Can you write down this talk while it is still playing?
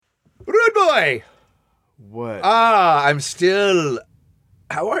boy. What? I'm still...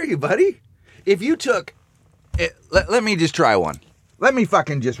 How are you, buddy? If you took... Let me just try one. Let me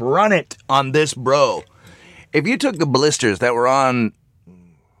fucking just run it on this bro. If you took the blisters that were on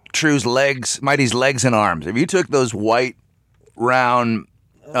True's legs, Mighty's legs and arms, if you took those white, round,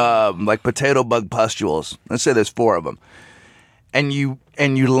 like potato bug pustules, let's say there's 4 of them, and you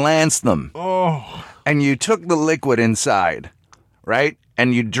lanced them, and you took the liquid inside, right?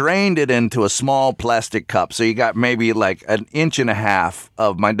 And you drained it into a small plastic cup, so you got maybe like 1.5 inches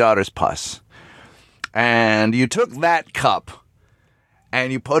of my daughter's pus. And you took that cup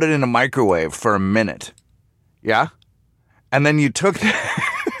and you put it in a microwave for a minute. Yeah? And then you took...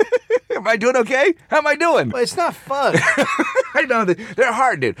 Am I doing okay? How am I doing? Well, it's not fun. I know. They're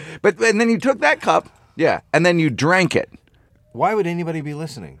hard, dude. And then you took that cup, yeah, and then you drank it. Why would anybody be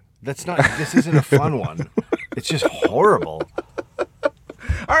listening? This isn't a fun one. It's just horrible.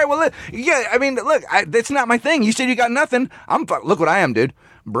 All right, well, yeah, I mean, look, that's not my thing. You said you got nothing. Look what I am, dude.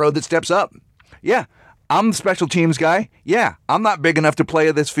 Bro that steps up. Yeah, I'm the special teams guy. Yeah, I'm not big enough to play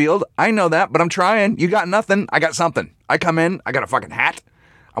at this field. I know that, but I'm trying. You got nothing. I got something. I come in. I got a fucking hat.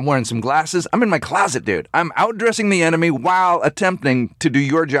 I'm wearing some glasses. I'm in my closet, dude. I'm outdressing the enemy while attempting to do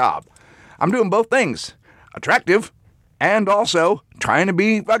your job. I'm doing both things. Attractive and also trying to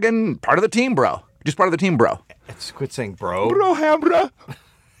be fucking part of the team, bro. Just part of the team, bro. Quit saying bro. Bro Hambra.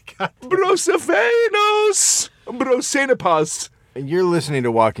 Bro Sophanos. Bro Senepas. You're listening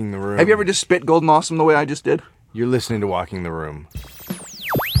to Walking the Room. Have you ever just spit Golden Awesome the way I just did? You're listening to Walking the Room.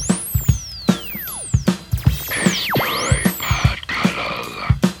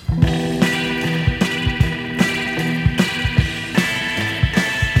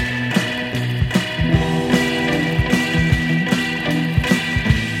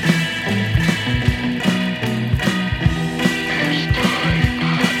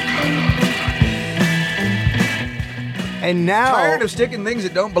 And now... Tired of sticking things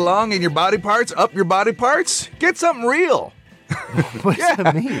that don't belong in your body parts up your body parts? Get something real. What does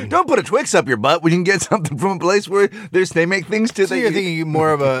that mean? Don't put a Twix up your butt when you can get something from a place where they make things to... So you're thinking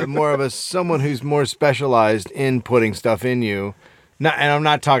more of a someone who's more specialized in putting stuff in you. And I'm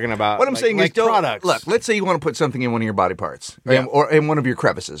not talking about what I'm saying is products. Look, let's say you want to put something in one of your body parts, or in one of your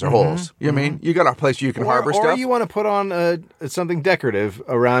crevices or holes. You know what I mean? You got a place you can harbor stuff. Or you want to put on something decorative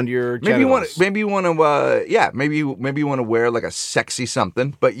around your genitals. Maybe you want to wear like a sexy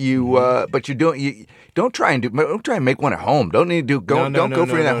something, but you don't try and make one at home. Don't go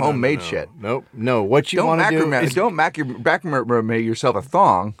for that homemade shit. Nope. No. What you want to do is don't macrame yourself a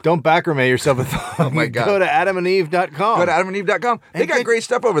thong. Don't macrame yourself a thong. Oh my God. Go to adamandeve.com. Go to adamandeve.com. They got great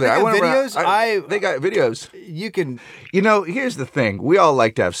stuff over there. They got videos. They got videos. You can. You know, here's the thing. We all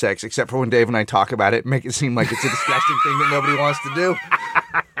like to have sex, except for when Dave and I talk about it, make it seem like it's a disgusting thing that nobody wants to do.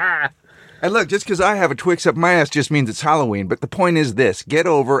 And look, just because I have a Twix up my ass just means it's Halloween. But the point is this. Get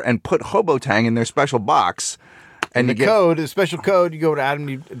over and put Hobotang in their special box. And the special code, you go to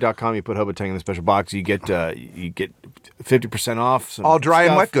adamandeve.com, you put Hobotang in the special box, you get 50% off. All dry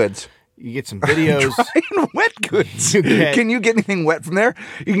and wet goods. You get some videos. Dry and wet goods. Can you get anything wet from there?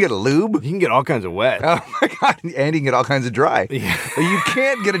 You can get a lube. You can get all kinds of wet. Oh my God. And you can get all kinds of dry. Yeah. You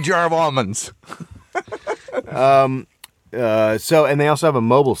can't get a jar of almonds. And they also have a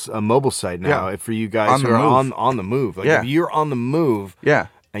mobile site now for you guys who are on the move. Like if you're on the move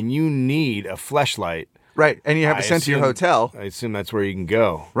and you need a fleshlight. Right, and you have to send to your hotel. I assume that's where you can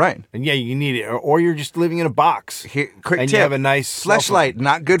go. Right. And you need it. Or you're just living in a box. Quick and tip. You have a nice flashlight,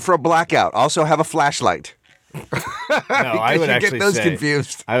 not good for a blackout. Also have a flashlight. No, I would actually get those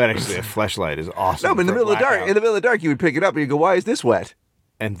confused. I would actually say a flashlight is awesome. No, but in the middle of the dark, you would pick it up and you go, "Why is this wet?"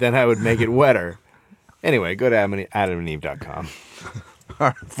 And then I would make it wetter. Anyway, go to adamandeve.com.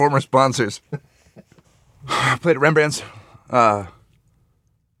 Our former sponsors. Played at Rembrandt's.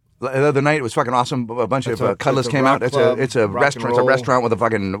 The other night it was fucking awesome. A bunch of cuddlers came out. It's a restaurant. It's a restaurant with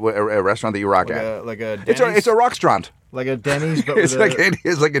a restaurant that you rock at. Like a Denny's? It's a rockstrant. Like a Denny's, but it's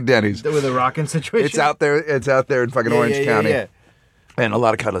like a Denny's with a rocking situation. It's out there in fucking Orange County. Yeah. And a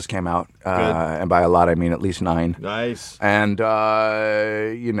lot of cuddlers came out, and by a lot I mean at least 9. Nice. And you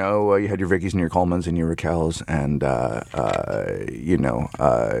had your Vickies and your Colemans and your Raquels, and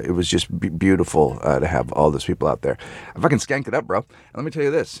it was just beautiful to have all those people out there. I fucking skanked it up, bro. And let me tell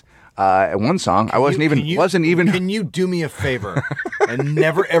you this: at one song, I wasn't even. Can you do me a favor and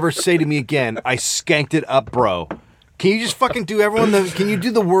never ever say to me again, "I skanked it up, bro"? Can you just fucking do can you do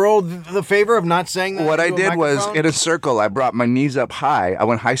the world the favor of not saying that? What I did was, in a circle, I brought my knees up high. I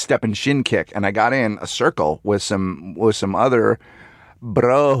went high step and shin kick, and I got in a circle with some other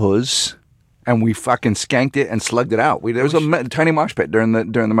bros, And we fucking skanked it and slugged it out. There was a tiny mosh pit during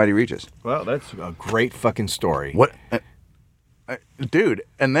the Mighty Regis. Well, that's a great fucking story. What, dude?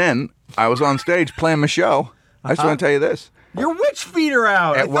 And then I was on stage playing my show. I just want to tell you this: your witch feet are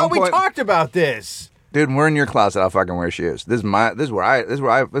out. I thought we talked about this, dude. When we're in your closet, I'll fucking wear shoes. This is where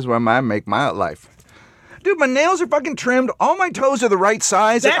I make my life. Dude, my nails are fucking trimmed. All my toes are the right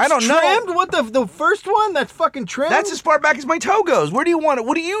size. That's I don't trimmed? know. What the first one? That's fucking trimmed? That's as far back as my toe goes. Where do you want it?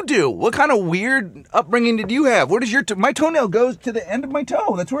 What do you do? What kind of weird upbringing did you have? Where does my toenail goes to the end of my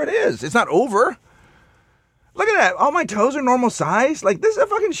toe? That's where it is. It's not over. Look at that. All my toes are normal size. Like, this is a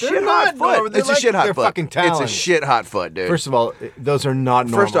fucking shit hot foot. It's a shit hot foot. It's a shit hot foot, dude. First of all, those are not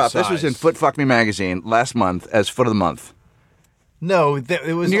normal First off, size. this was in Foot Fuck Me magazine last month as Foot of the Month. No,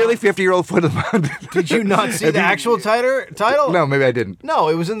 it was nearly 50-year-old Foot of the Month. Did you not see the actual title? No, maybe I didn't. No,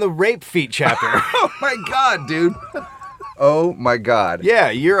 it was in the rape feet chapter. Oh my god, dude. Oh my god.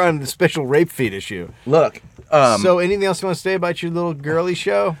 Yeah, you're on the special rape feet issue. Look. So anything else you want to say about your little girly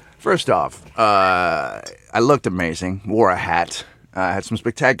show? First off, I looked amazing. Wore a hat. I had some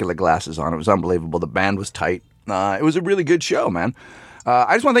spectacular glasses on. It was unbelievable. The band was tight. It was a really good show, man.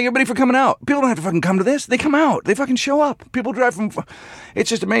 I just want to thank everybody for coming out. People don't have to fucking come to this. They come out. They fucking show up. People drive from... It's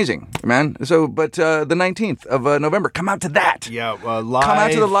just amazing, man. So, but the 19th of November, come out to that. Yeah, live... Come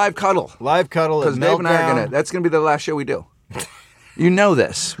out to the live cuddle. Live cuddle because Dave and I are going to... That's going to be the last show we do. You know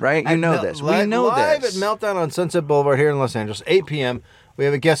this, right? You know this. We know live this. Live at Meltdown on Sunset Boulevard here in Los Angeles, 8 p.m., we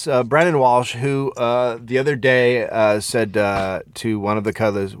have a guest, Brandon Walsh, who the other day said to one of the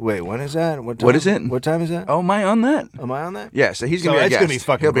cuddlers, wait, when is that? What is it? What time is that? Oh, am I on that? Am I on that? Yeah, so he's going to be a guest. It's going to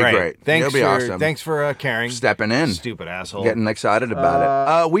be fucking great. He'll be great. Thanks He'll be awesome. Thanks for caring. Stepping in. Stupid asshole. Getting excited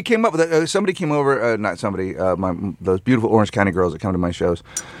about it. We came up with somebody came over, not somebody, those beautiful Orange County girls that come to my shows,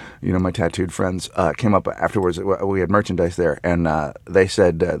 you know, my tattooed friends, came up afterwards. We had merchandise there, and they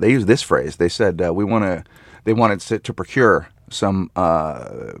said, they used this phrase. They said, they wanted to procure some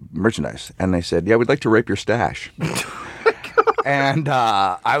merchandise, and they said, yeah, we'd like to rape your stash. And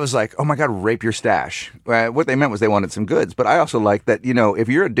I was like, oh my god, rape your stash. What they meant was they wanted some goods, but I also like that, you know, if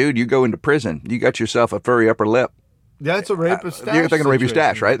you're a dude, you go into prison, you got yourself a furry upper lip. That's a rape of stash. They're going to rape your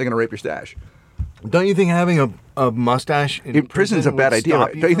stash, right? They're going to rape your stash. Don't you think having a mustache in prison's a bad idea?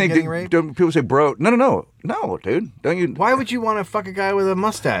 Right? Don't you think? Don't people say, bro? No, dude. Don't you? Why would you want to fuck a guy with a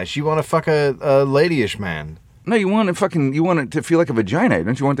mustache? You want to fuck a ladyish man. No, you want it to feel like a vagina.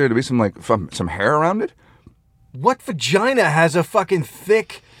 Don't you want there to be some hair around it? What vagina has a fucking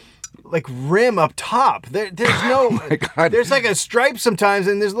thick, like, rim up top? There's no... Oh my God. There's like a stripe sometimes,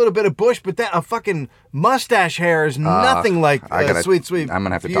 and there's a little bit of bush, but a fucking mustache hair is nothing like a sweet I'm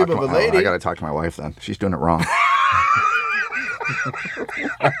gonna have to talk to I gotta talk to my wife then. She's doing it wrong.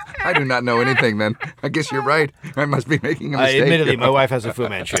 I do not know anything then. I guess you're right. I must be making a mistake. Admittedly, my wife has a Fu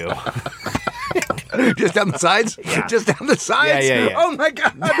Manchu. Just down the sides? Yeah. Just down the sides? Yeah. Oh my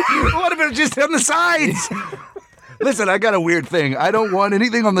God. What if it was just down the sides? Listen, I got a weird thing. I don't want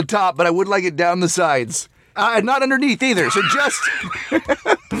anything on the top, but I would like it down the sides. Not underneath either. So just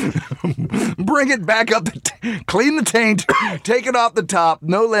bring it back up. Clean the taint. Take it off the top.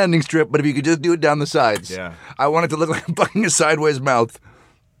 No landing strip, but if you could just do it down the sides. Yeah. I want it to look like I'm fucking a sideways mouth.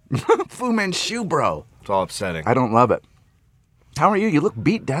 Fu Manchu, bro. It's all upsetting. I don't love it. How are you? You look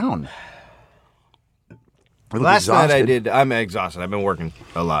beat down. Last night I did. I'm exhausted. I've been working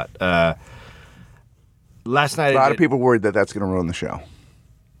a lot. Last night a lot of people worried that that's going to ruin the show.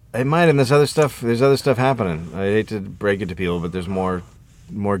 It might, and there's other stuff happening. I hate to break it to people, but there's more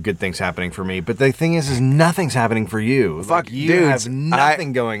good things happening for me. But the thing is nothing's happening for you. Fuck, like, you dudes, have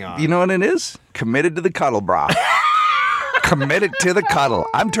nothing going on. You know what it is? Committed to the cuddle, brah. Committed to the cuddle.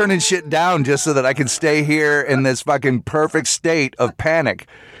 I'm turning shit down just so that I can stay here in this fucking perfect state of panic.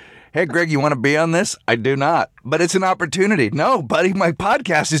 Hey, Greg, you want to be on this? I do not. But it's an opportunity. No, buddy, my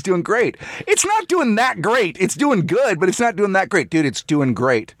podcast is doing great. It's not doing that great. It's doing good, but it's not doing that great. Dude, it's doing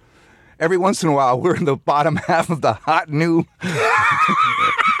great. Every once in a while, we're in the bottom half of the hot new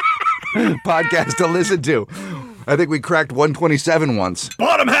podcast to listen to. I think we cracked 127 once.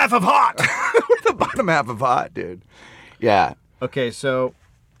 Bottom half of hot! We're the bottom half of hot, dude. Yeah. Okay, so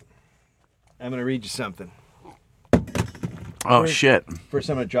I'm going to read you something. Oh, shit. First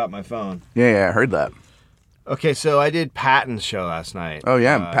time I dropped my phone. Yeah, I heard that. Okay, so I did Patton's show last night. Oh,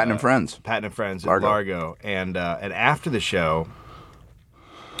 yeah, Patton and Friends. Patton and Friends at Largo. And after the show,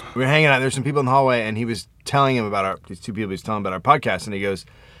 we were hanging out. There's some people in the hallway, and he was telling him about these two people he was telling about our podcast, and he goes,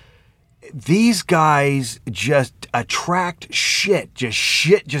 these guys just attract shit.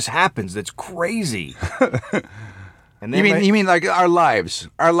 Shit just happens. That's crazy. And you mean like our lives?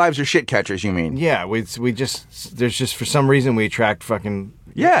 Our lives are shit catchers, you mean? Yeah, we just, there's just, for some reason, we attract fucking...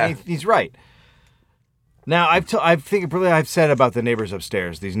 Yeah. He's right. Now, I've said about the neighbors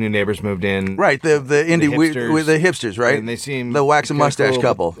upstairs. These new neighbors moved in. Right, the indie hipsters. with the hipsters, right? And they seem the wax and kinda mustache cool.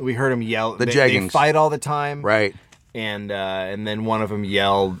 couple. We heard them yell. The they Jeggings. fight all the time. Right. And then one of them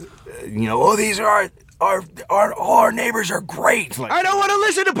yelled, oh, these are our neighbors are great. Like, I don't want to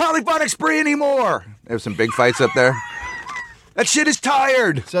listen to Polyphonic Spree anymore. There's some big fights up there. That shit is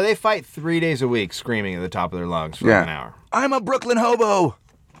tired. so they fight 3 days a week, screaming at the top of their lungs for Yeah. an hour. I'm a Brooklyn hobo.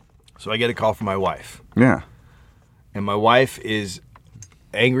 So I get a call from my wife, Yeah. and my wife is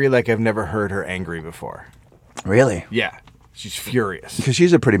angry like I've never heard her angry before. Really? Yeah, she's furious. Because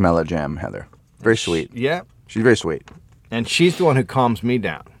she's a pretty mellow jam, Heather. Very sweet. Yeah, She's very sweet. and she's the one who calms me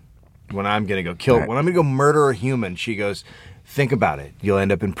down when I'm gonna go kill. Right. When I'm gonna go murder a human, she goes, "Think about it. You'll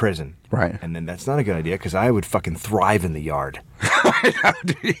end up in prison." Right. And then that's not a good idea because I would fucking thrive in the yard.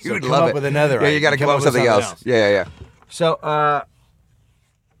 You So would come love up it. with another Yeah, idea. you got to Come come up up with with something else. something Yeah. So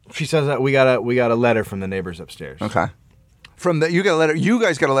she says that we got a letter from the neighbors upstairs. Okay. From the you got a letter. You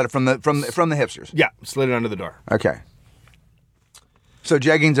guys got a letter from the hipsters. Yeah, slid it under the door. Okay. So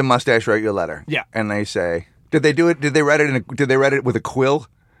Jeggings and Mustache wrote you a letter. Yeah. And they say, did they do it? Did they write it? Did they write it with a quill,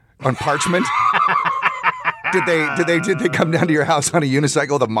 on parchment? Did they come down to your house on a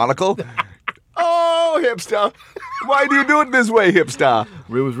unicycle with a monocle? Oh, hipster! Why do you do it this way, hipster?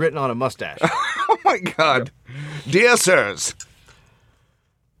 It was written on a mustache. Oh my God, dear sirs.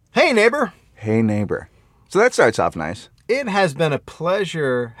 Hey, neighbor. Hey, neighbor. So that starts off nice. It has been a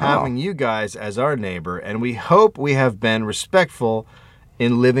pleasure having you guys as our neighbor, and we hope we have been respectful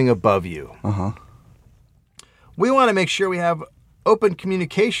in living above you. We want to make sure we have open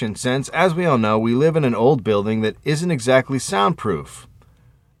communication since, as we all know, we live in an old building that isn't exactly soundproof.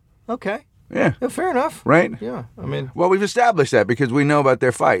 Okay. Yeah. Yeah, fair enough. Right. Yeah. I mean, Well, we've established that because we know about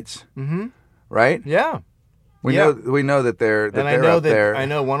their fights. Mm-hmm. Right. yeah. We Yeah. know that they're And I they're know up that there. I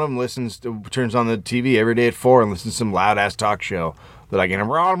know one of them turns on the TV every day at 4 and listens to some loud ass talk show that I get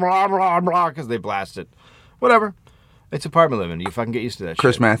blah blah blah blah because they blast it. Whatever. It's apartment living. You fucking get used to that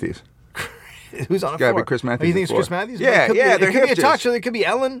Chris shit. Matthews. Who's on a gotta floor? be Chris Matthews Oh, you think on it's floor. Chris Matthews? Yeah, It could yeah, be, they're it could be a talk hipsters. show. It could be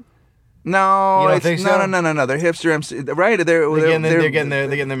Ellen. No, You don't it's, think no, so? no. They're hipster MC, right? They're They're getting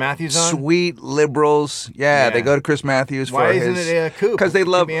their Matthews on. sweet liberals. Yeah, they Yeah. go to Chris Matthews Why for isn't his. it Coop? Because they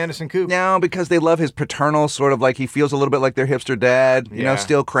love Give me Anderson Coop. No, because they love his paternal sort of like he feels a little bit like their hipster dad. You know, Yeah.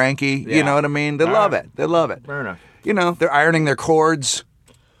 still cranky. Yeah. You know what I mean? They All love right. it. They love it. Fair enough. You know, they're ironing their cords.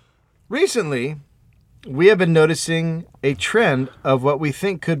 Recently, we have been noticing a trend of what we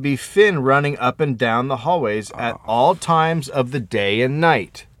think could be Finn running up and down the hallways at all times of the day and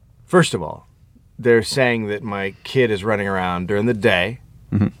night. First of all, they're saying that my kid is running around during the day.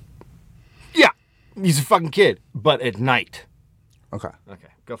 Mm-hmm. Yeah, he's a fucking kid, but at night. Okay. Okay,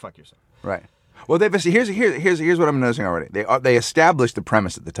 go fuck yourself. Right. Well, here's what I'm noticing already. They established the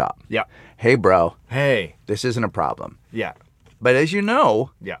premise at the top. Yeah. Hey, bro, Hey. this isn't a problem. Yeah. But as you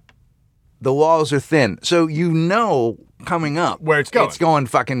know, Yeah. the walls are thin, so you know coming up Where it's going. It's going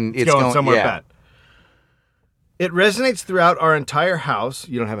fucking. It's going somewhere yeah. bad. It resonates throughout our entire house.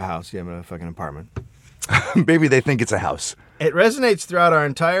 You don't have a house. You have a fucking apartment. Maybe they think it's a house. It resonates throughout our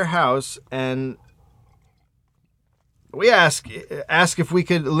entire house, and we ask if we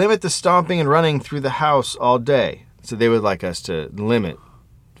could limit the stomping and running through the house all day. So they would like us to limit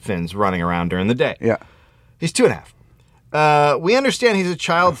Finn's running around during the day. Yeah. He's 2.5. We understand he's a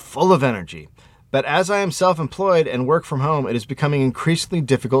child full of energy, but as I am self-employed and work from home, it is becoming increasingly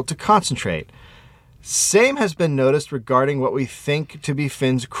difficult to concentrate. Same has been noticed regarding what we think to be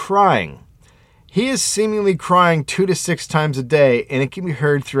Finn's crying. He is seemingly crying 2 to 6 times a day, and it can be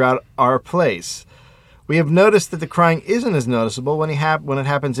heard throughout our place. We have noticed that the crying isn't as noticeable when it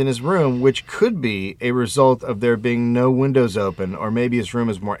happens in his room, which could be a result of there being no windows open, or maybe his room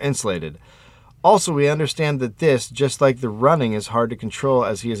is more insulated. Also, we understand that this, just like the running, is hard to control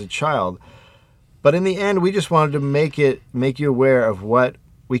as he is a child. But in the end, we just wanted to make you aware of what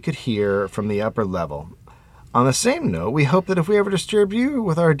we could hear from the upper level. On the same note, we hope that if we ever disturb you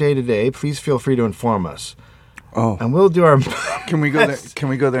with our day-to-day, please feel free to inform us. Oh. And we'll do our Can we go there? Can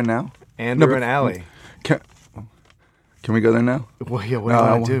we go there now? Andrew No, but- and Allie. Can we go there now? Well, yeah, what do you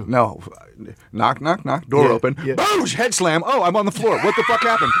want to do? No. Knock, knock, knock. Door Yeah, open. yeah. Boosh! Head slam. Oh, I'm on the floor. What the fuck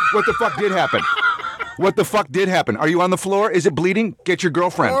happened? What the fuck did happen? What the fuck did happen? Are you on the floor? Is it bleeding? Get your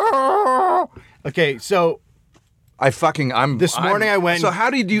girlfriend. Okay, so This morning I went- So how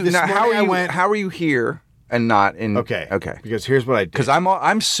did you? this Now, how morning I are you? went- How are you here and not in? okay, Okay. because here's what I did. Because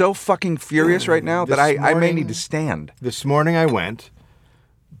I'm so fucking furious right now that I may morning- need to stand. This morning I went,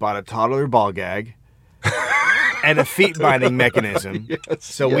 bought a toddler ball gag, and a feet binding mechanism.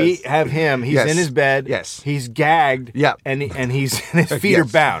 So we have him. He's in his bed. Yes. He's gagged. Yeah. And his feet are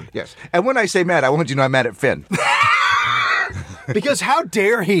bound. Yes. And when I say mad, I want you to know I'm mad at Finn. Because how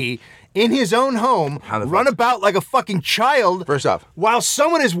dare he, in his own home, run about like a fucking child? First off, while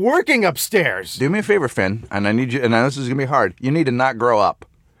someone is working upstairs. do me a favor, Finn, and I need you. And I know this is gonna be hard. You need to not grow up.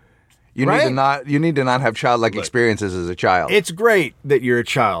 You need to not. You need to not have childlike experiences as a child. It's great that you're a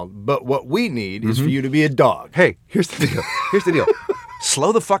child, but what we need is for you to be a dog. Hey, here's the deal. Here's the deal.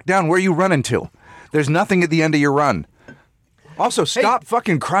 Slow the fuck down. Where are you running to? There's nothing at the end of your run. Also, stop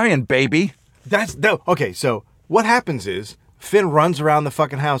fucking crying, baby. Okay, so what happens is Finn runs around the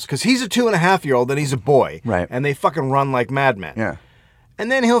fucking house because he's a 2.5-year-old and he's a boy. Right. And they fucking run like madmen. Yeah.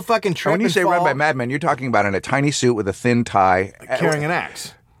 And then he'll fucking trip When you and say fall, run by madmen, you're talking about in a tiny suit with a thin tie. carrying an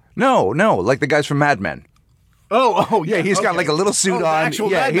axe. No, like the guys from Mad Men. Oh, Yeah, he's got like a little suit the on. actual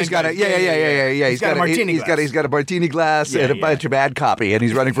Yeah, Mad he's Men got a guys. yeah. He's got a martini glass. He's got a martini glass and a bunch of ad copy, and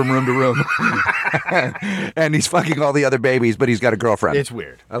he's running from room to room. And he's fucking all the other babies, but he's got a girlfriend. It's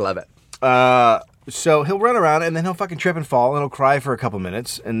weird. I love it. So he'll run around and then he'll fucking trip and fall and he'll cry for a couple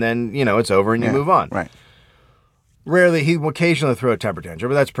minutes and then, it's over and you move on. Right. Rarely, he will occasionally throw a temper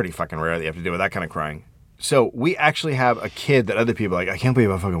tantrum, but that's pretty fucking rare that you have to deal with that kind of crying. So we actually have a kid that other people are like, I can't believe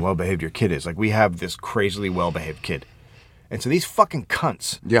how fucking well-behaved your kid is. Like, we have this crazily well-behaved kid. And so these fucking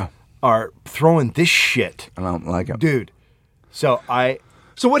cunts are throwing this shit. I don't like it. Dude. So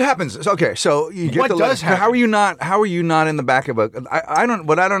what happens? Okay, so you get What the does happen? How are you not in the back of a?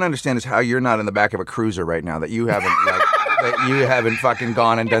 What I don't understand is how you're not in the back of a cruiser right now. That you haven't that you haven't fucking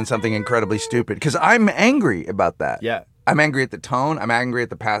gone and done something incredibly stupid. Because I'm angry about that. Yeah. I'm angry at the tone. I'm angry at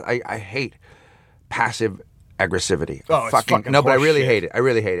the past. I hate passive aggressivity. Oh, it's fucking no, but I horse really shit. hate it. I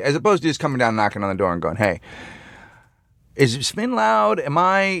really hate it. As opposed to just coming down, knocking on the door, and going, "Hey, is Spin loud? Am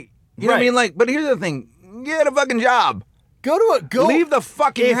I? You know what I Right. mean? Like, but here's the thing: get a fucking job. go Leave the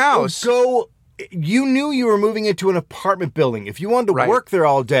fucking house. You knew you were moving into an apartment building. If you wanted to work there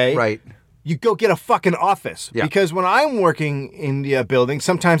all day, Right. you go get a fucking office. Yeah. Because when I'm working in the building,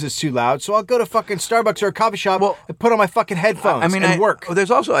 sometimes it's too loud, so I'll go to fucking Starbucks or a coffee shop and put on my fucking headphones and work.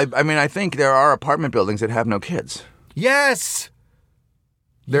 There's also, I think there are apartment buildings that have no kids. Yes!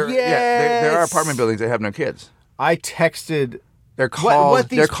 There are apartment buildings that have no kids. I texted... They're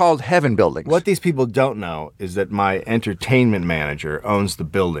called heaven buildings. What these people don't know is that my entertainment manager owns the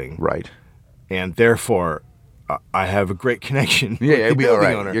building. Right. And therefore, I have a great connection with the it'll be all building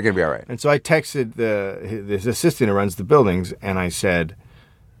right. owner. You're going to be all right. And so I texted this assistant who runs the buildings, and I said,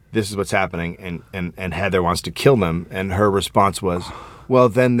 this is what's happening, and Heather wants to kill them. And her response was, well,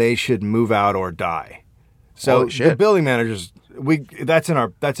 then they should move out or die. So the building managers, that's in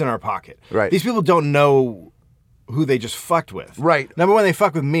our pocket. Right. These people don't know who they just fucked with. Right. Number one, they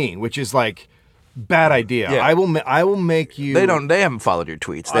fuck with me, which is like bad idea. Yeah. I will make you. They haven't followed your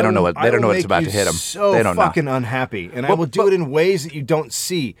tweets. They don't know what's about to hit them. So they don't fucking know. unhappy, and I will do it in ways that you don't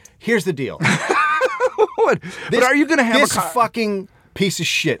see. Here's the deal. What? But are you going to have this fucking piece of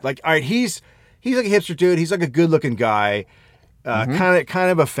shit? Like, all right, he's like a hipster dude. He's like a good looking guy,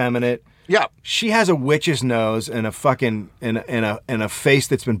 kind of effeminate. Yeah. She has a witch's nose and a fucking and a face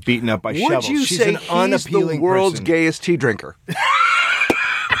that's been beaten up by shovels. Would you She's say an unappealing the world's person. gayest tea drinker?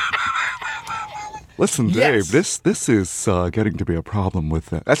 Listen, Yes. Dave, this is getting to be a problem with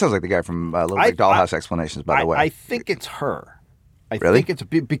that. That sounds like the guy from Little Big Dollhouse Explanations, by the way. I think it's her. I Really? think it's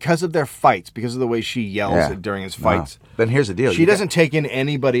because of their fights, because of the way she yells during his fights. Wow. Then here's the deal. She doesn't take in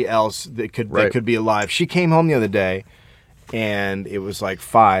anybody else that could be alive. She came home the other day, and it was like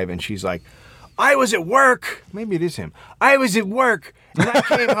 5, and she's like, I was at work. Maybe it is him. I was at work, and I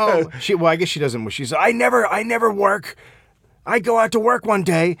came home. I guess she doesn't. She's I never work. I go out to work one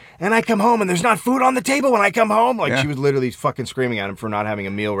day, and I come home, and there's not food on the table when I come home. Like, she was literally fucking screaming at him for not having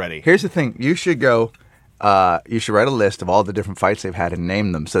a meal ready. Here's the thing. You should go. You should write a list of all the different fights they've had and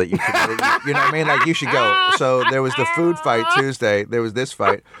name them so that you can, you know what I mean? Like, you should go. So there was the food fight Tuesday. There was this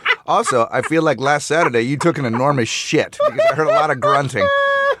fight. Also, I feel like last Saturday you took an enormous shit because I heard a lot of grunting.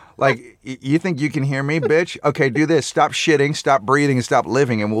 Like, you think you can hear me, bitch? Okay, do this. Stop shitting, stop breathing, and stop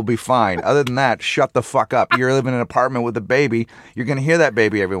living, and we'll be fine. Other than that, shut the fuck up. You're living in an apartment with a baby. You're going to hear that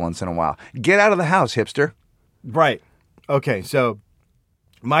baby every once in a while. Get out of the house, hipster. Right. Okay, so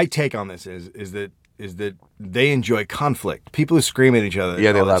my take on this is that they enjoy conflict. People who scream at each other they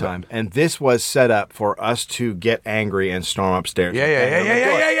all the love time. And this was set up for us to get angry and storm upstairs. Yeah.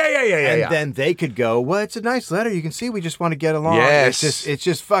 And then they could go, well, it's a nice letter. You can see we just want to get along. Yes. It's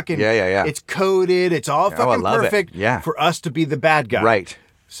just fucking, Yeah. It's coded. It's all fucking love it. perfect Yeah. for us to be the bad guy. Right.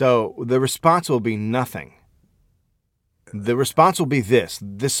 So the response will be nothing. The response will be this.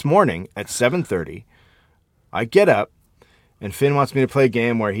 This morning at 7:30, I get up, and Finn wants me to play a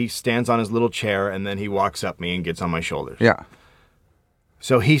game where he stands on his little chair, and then he walks up me and gets on my shoulders. Yeah.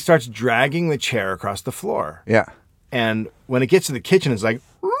 So he starts dragging the chair across the floor. Yeah. And when it gets to the kitchen, it's like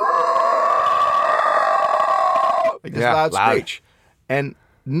this loud screech. And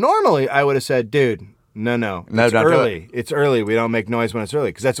normally I would have said, dude, no, it's early. It's early. We don't make noise when it's early,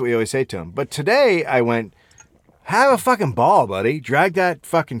 because that's what we always say to him. But today I went, have a fucking ball, buddy. Drag that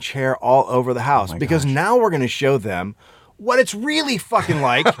fucking chair all over the house, because now we're going to show them what it's really fucking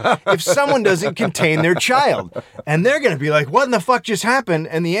like if someone doesn't contain their child. And they're going to be like, what in the fuck just happened?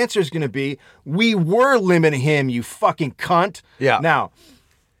 And the answer is going to be, we were limiting him, you fucking cunt. Yeah. Now,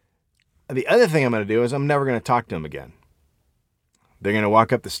 the other thing I'm going to do is I'm never going to talk to him again. They're going to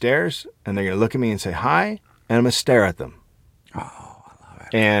walk up the stairs, and they're going to look at me and say hi, and I'm going to stare at them. Oh, I love it.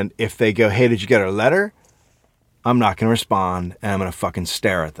 And if they go, hey, did you get our letter? I'm not going to respond, and I'm going to fucking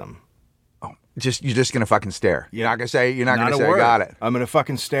stare at them. You're just gonna fucking stare. You're not gonna say. You're not gonna say. Word. Got it. I'm gonna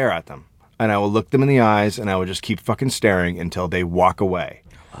fucking stare at them, and I will look them in the eyes, and I will just keep fucking staring until they walk away.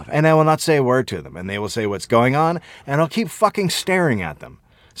 And I will not say a word to them, and they will say what's going on, and I'll keep fucking staring at them.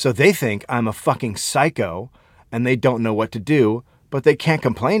 So they think I'm a fucking psycho, and they don't know what to do, but they can't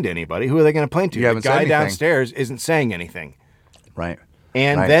complain to anybody. Who are they gonna complain to? The guy downstairs isn't saying anything. Right.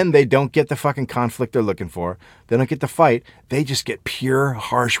 And then they don't get the fucking conflict they're looking for. They don't get the fight. They just get pure,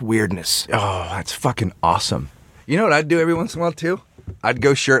 harsh weirdness. Oh, that's fucking awesome. You know what I'd do every once in a while, too? I'd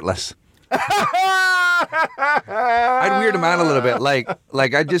go shirtless. I'd weird them out a little bit. Like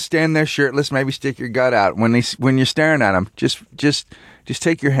I'd just stand there shirtless, maybe stick your gut out. When you're staring at them, just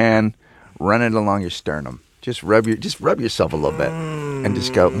take your hand, run it along your sternum. Just rub yourself a little bit. And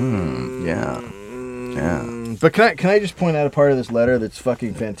just go, yeah. Yeah. But can I just point out a part of this letter that's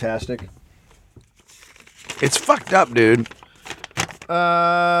fucking fantastic? It's fucked up, dude.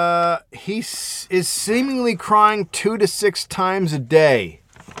 He is seemingly crying 2 to 6 times a day.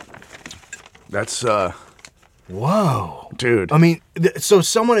 That's whoa, dude. I mean, so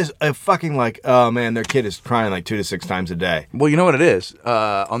someone is fucking like, oh man, their kid is crying like 2 to 6 times a day. Well, you know what it is?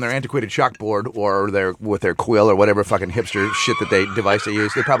 On their antiquated chalkboard or with their quill or whatever fucking hipster shit device they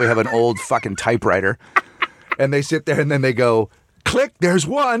use, they probably have an old fucking typewriter. And they sit there and then they go, click, there's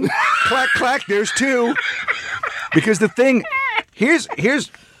 1. Clack, clack, there's 2. Because the thing, here's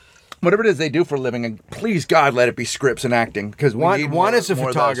whatever it is they do for a living, and please God, let it be scripts and acting. Because one is a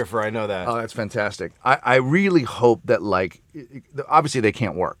photographer, I know that. Oh, that's fantastic. I really hope that, like, obviously they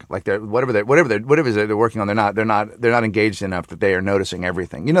can't work. Like whatever they're working on, they're not engaged enough that they are noticing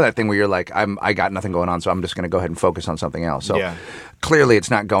everything. You know that thing where you're like, I got nothing going on, so I'm just going to go ahead and focus on something else. So clearly it's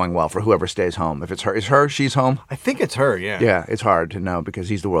not going well for whoever stays home. If it's her, she's home. I think it's her. Yeah. Yeah, it's hard to know because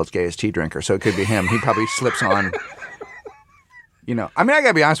he's the world's gayest tea drinker, so it could be him. He probably slips on. You know, I mean, I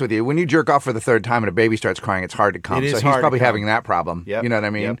gotta be honest with you. When you jerk off for the 3rd time and a baby starts crying, it's hard to come. So he's probably having that problem. Yep. You know what I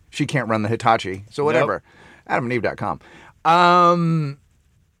mean? Yep. She can't run the Hitachi. So whatever. Yep. AdamandEve.com.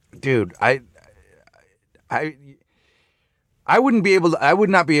 Dude, I wouldn't be able to. I would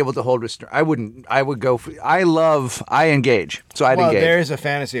not be able to hold restraint. I wouldn't. I would go. I engage. So I'd engage. Well, there is a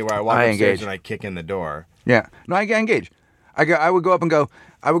fantasy where I walk upstairs and I kick in the door. Yeah. No, I engage. I would go up and go.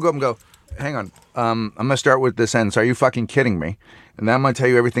 Hang on. I'm going to start with this sentence. Are you fucking kidding me? And then I'm going to tell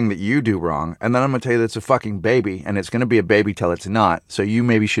you everything that you do wrong. And then I'm going to tell you that it's a fucking baby. And it's going to be a baby till it's not. So you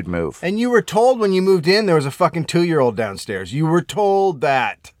maybe should move. And you were told when you moved in there was a fucking 2-year-old downstairs. You were told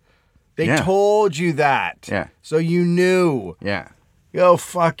that. They told you that. Yeah. So you knew. Yeah. Go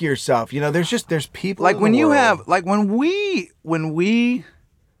fuck yourself. You know, there's people like in when the you world. have, like when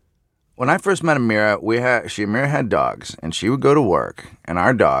I first met Amira, Amira had dogs, and she would go to work, and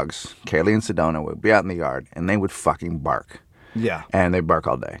our dogs, Kaylee and Sedona, would be out in the yard, and they would fucking bark. Yeah. And they'd bark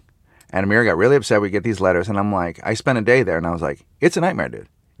all day. And Amira got really upset. We get these letters, and I'm like, I spent a day there, and I was like, it's a nightmare, dude.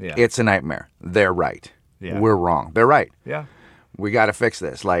 Yeah. It's a nightmare. They're right. Yeah. We're wrong. They're right. Yeah. We got to fix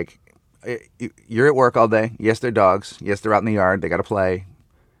this. Like, you're at work all day. Yes, they're dogs. Yes, they're out in the yard. They got to play.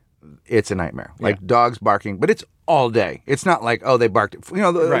 It's a nightmare. Like dogs barking, but it's all day. It's not like, oh, they barked. You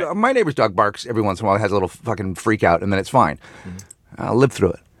know, my neighbor's dog barks every once in a while. It has a little fucking freak out, and then it's fine. Mm-hmm. I'll live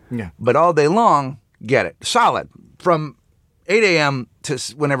through it. Yeah. But all day long, get it. Solid. From 8 a.m. to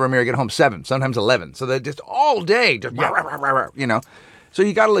whenever Amira get home, 7, sometimes 11. So they're just all day, just you know. So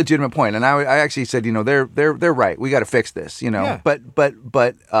you got a legitimate point, and I actually said, you know, they're right. We got to fix this, you know. Yeah. But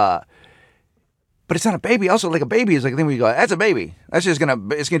it's not a baby. Also, like a baby is like a thing where you go, that's a baby. That's just gonna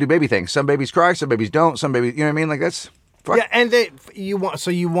do baby things. Some babies cry, some babies don't. Some babies, you know what I mean? Like that's fuck. Yeah. And they're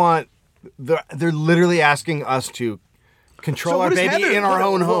literally asking us to control our baby in our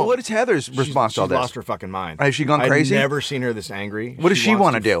own home. What is Heather's response to all she's this? Lost her fucking mind. Has she gone crazy? I've never seen her this angry. What does she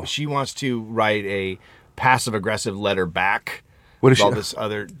want to do? She wants to write a passive aggressive letter back. What is with all she- this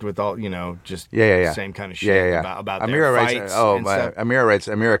other, with all, just Yeah. same kind of shit about their Amira writes. fights Oh, and stuff. Amira writes.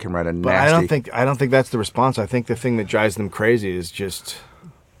 Amira can write a But nasty. I don't think that's the response. I think the thing that drives them crazy is just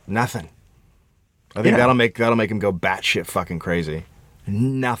nothing. I think Yeah. that'll make them go batshit fucking crazy.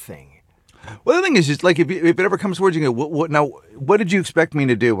 Nothing. Well, the thing is, just like if it ever comes towards you, what did you expect me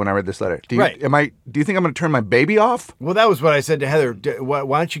to do when I read this letter? Do you, Right. Do you think I'm going to turn my baby off? Well, that was what I said to Heather.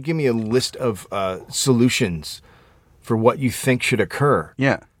 Why don't you give me a list of solutions for what you think should occur?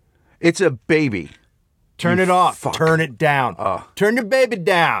 Yeah, it's a baby. Turn it off. fuck. Turn it down. Turn the baby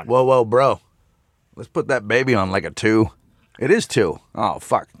down. Whoa, bro. Let's put that baby on like a 2. It is 2. Oh,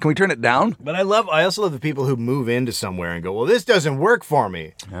 fuck. Can we turn it down? But I also love the people who move into somewhere and go, well, this doesn't work for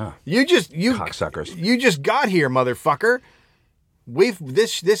me. Yeah. You Cocksuckers. You just got here, motherfucker.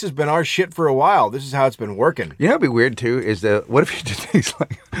 This has been our shit for a while. This is how it's been working. You know what'd be weird too is what if you did things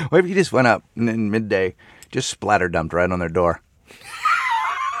like, what if you just went up and in midday, just splatter dumped right on their door?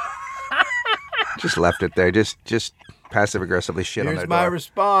 Just left it there. Just passive aggressively shit on Here's their my door.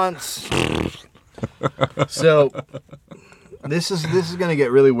 response. So this is going to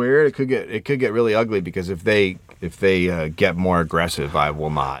get really weird. It could get really ugly because if they get more aggressive, I will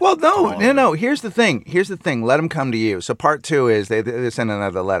not. Well, no. Here's the thing. Let them come to you. So part 2 is they send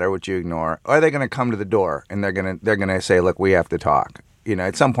another letter, which you ignore, or they're going to come to the door and they're gonna say, look, we have to talk.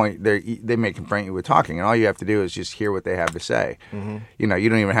 At some point they may confront you with talking, and all you have to do is just hear what they have to say. Mm-hmm. You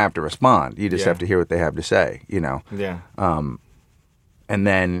don't even have to respond. You just Yeah. have to hear what they have to say. Yeah. And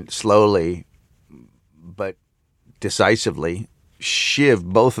then slowly, but decisively, shiv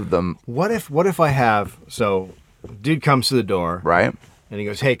both of them. What if I have dude comes to the door, Right. and he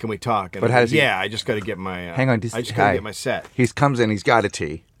goes, "Hey, can we talk?" And But I how go, does he- yeah, I just got to get my. Hang on, I just got to get my set. He comes in. He's got a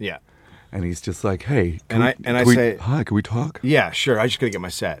tea, Yeah. and he's just like, "Hey, I say, hi, can we talk?" yeah, sure. I just got to get my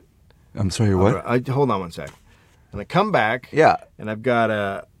set. I'm sorry, what? Hold on one sec. And I come back. Yeah. And I've got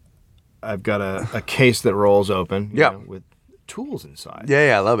a case that rolls open. you Yeah. know, with tools inside.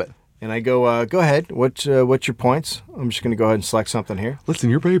 Yeah, I love it. And I go, go ahead. What's your points? I'm just going to go ahead and select something here.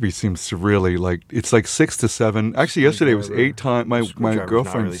 Listen, your baby seems to really it's like 6 to 7. Actually, yesterday it was 8 times. My Screwdriver's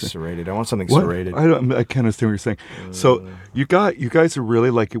girlfriend. not really serrated. I want something What? serrated. I can't understand what you're saying. So you guys are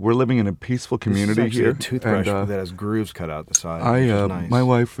really we're living in a peaceful community this is actually here. a toothbrush and, that has grooves cut out the side. which is nice. my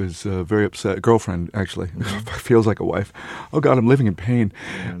wife is very upset. Girlfriend, actually, feels like a wife. Oh God, I'm living in pain.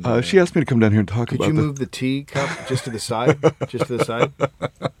 She asked me to come down here and talk Could about you the. move the tea cup just to the side? Just to the side?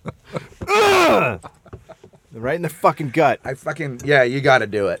 Right in the fucking gut. You got to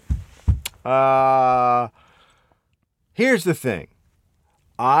do it. Here's the thing.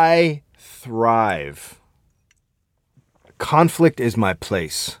 I thrive. Conflict is my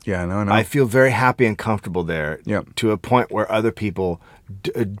place. Yeah, no. I feel very happy and comfortable there. Yep. To a point where other people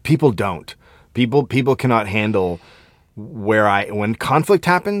don't. People cannot handle when conflict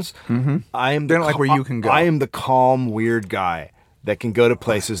happens. I am They don't like where you can go. I am the calm, weird guy that can go to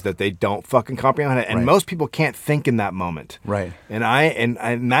places that they don't fucking comprehend, and Right. most people can't think in that moment. Right. And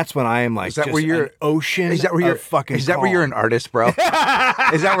and that's when I am like, Is that just where you're an ocean? Is that where you're of fucking? Is that where you're an artist, bro? Is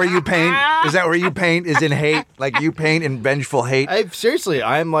that where you paint? Is that where you paint? Is in hate? Like you paint in vengeful hate? Seriously,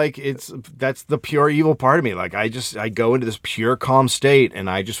 I'm like, that's the pure evil part of me. Like I go into this pure calm state and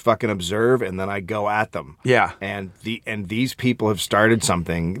I just fucking observe and then I go at them. Yeah. And these people have started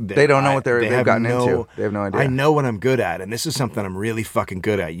something. That They don't know what they've have gotten into. They have no idea. I know what I'm good at, and this is something I'm really fucking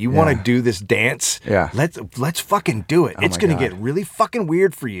good at. You want to do this dance? Yeah. Let's fucking do it. It's my gonna God. get really fucking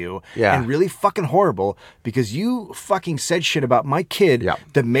weird for you. Yeah. And really fucking horrible because you fucking said shit about my kid Yeah.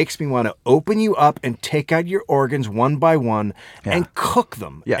 that makes me want to open you up and take out your organs one by one and cook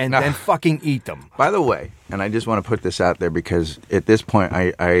them Yeah, and no. then fucking eat them. By the way, and I just want to put this out there because at this point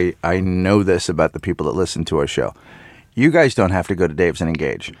I know this about the people that listen to our show. You guys don't have to go to Dave's and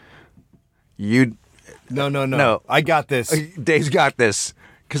engage. No. I got this. Dave's got this.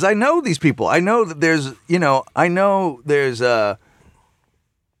 Because I know these people. I know that there's a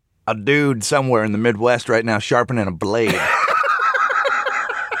dude somewhere in the Midwest right now sharpening a blade.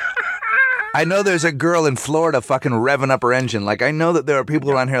 I know there's a girl in Florida fucking revving up her engine. Like, I know that there are people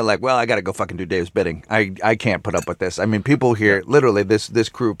around here like, well, I got to go fucking do Dave's bidding. I can't put up with this. I mean, people here, literally, this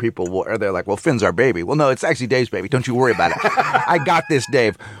crew, they're like, well, Finn's our baby. Well, no, it's actually Dave's baby. Don't you worry about it. I got this,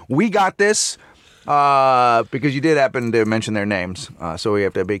 Dave. We got this. Because you did happen to mention their names, so we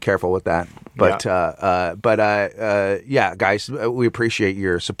have to be careful with that. But yeah, guys, we appreciate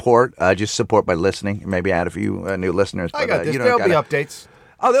your support. Just support by listening. Maybe add a few new listeners. I But, got this. you don't There'll be gotta- updates.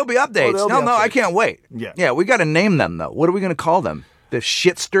 Oh, there'll be updates. there'll be I updates. can't wait. Yeah. We got to name them though. What are we going to call them? The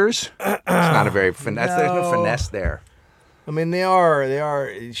shitsters? It's not a very finesse. There's no finesse there. I mean, they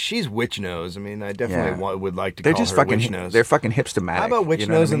are. She's witch nose. I mean, I definitely would like to They're call just her fucking. witch nose. They're fucking hipstomatic. How about witch you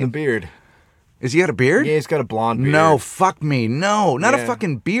know nose what I and the mean? beard? Is he got a beard? Yeah, he's got a blonde beard. No, fuck me. No, not a Yeah.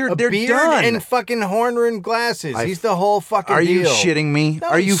 fucking beard. A They're beard done. and fucking horn-rimmed glasses. He's the whole fucking Are deal. you shitting me? No,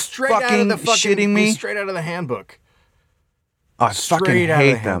 Are he's you straight out of fucking the shitting me? He's straight out of the handbook. Oh, I fucking Straight out of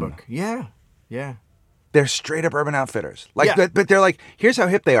hate the them. handbook. Yeah, yeah. They're straight up Urban Outfitters. Like, Yeah. but they're like, here's how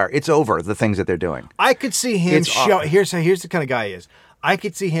hip they are. It's over the things that they're doing. I could see him It's show. awful. Here's the kind of guy he is. I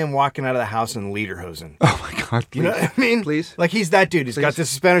could see him walking out of the house in lederhosen. Oh my god, please. You know what I mean? Please. Like he's that dude. He's got the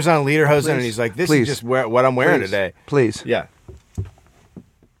suspenders on, lederhosen, and he's like, "This Please. is just what I'm wearing Please. today." Please. Yeah.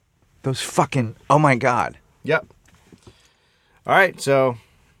 Those fucking. Oh my god. Yep. All right, so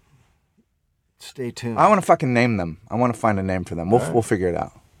stay tuned. I want to fucking name them. I want to find a name for them. We'll figure it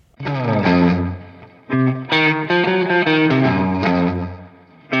out.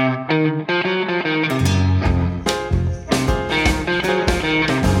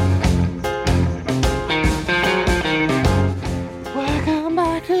 Welcome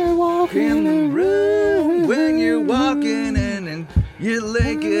back to Walking In the room when you're walking in and you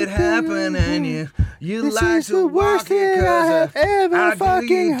make it happen and you This like is to the walk worst it thing I 'cause have ever how do fucking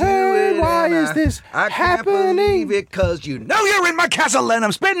you do heard. it? Why And is this I can't happening? believe it 'cause you know you're in my castle and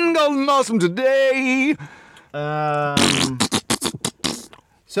I'm spitting golden awesome today.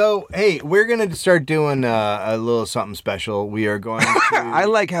 So hey, we're gonna start doing a little something special. We are going to. I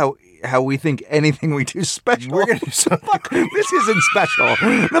like how we think anything we do is special. We're gonna do something. This isn't special.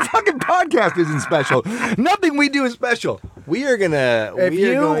 The fucking podcast isn't special. Nothing we do is special. We are gonna. If We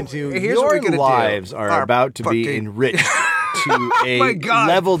are you- going to. here's what we're Your gonna do. lives are Our about to be fucking- enriched to a my God.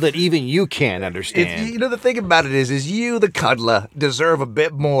 level that even you can't It's, understand. you know, the thing about it is you, the cuddler, deserve a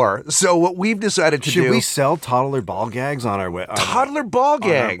bit more. So what we've decided to Should do... we sell toddler ball gags on our Toddler ball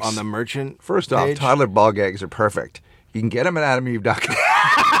gags. on the merchant? First off, page? toddler ball gags are perfect. You can get them at AdamEve.com.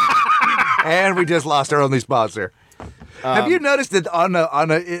 And we just lost our only sponsor. Have you noticed that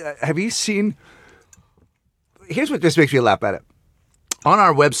have you seen... Here's what this makes me laugh at it. On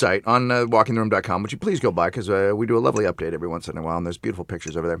our website, on walkingtheroom.com, which you please go by because we do a lovely update every once in a while, and there's beautiful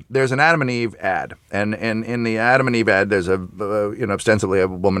pictures over there. There's an Adam and Eve ad, and in the Adam and Eve ad, there's ostensibly a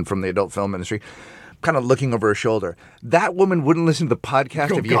woman from the adult film industry, kind of looking over her shoulder. That woman wouldn't listen to the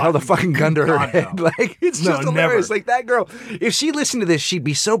podcast if you held a fucking gun to her head. no. Like it's No, just hilarious. never. Like that girl, if she listened to this, she'd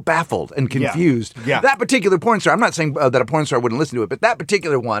be so baffled and confused. Yeah. That particular porn star. I'm not saying that a porn star wouldn't listen to it, but that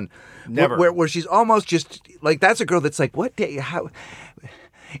particular one, Never. where she's almost just like that's a girl that's like, what day? How?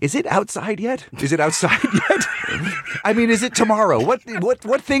 Is it outside yet? Is it outside yet? I mean, is it tomorrow? What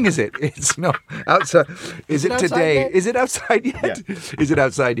thing is it? It's no outside. Is it outside today? yet? Is it outside yet? Yeah. Is it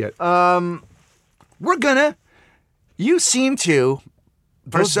outside yet? We're gonna. You seem to,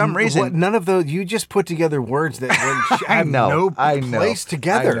 for some reason. none of those. You just put together words that I have know. no I know. place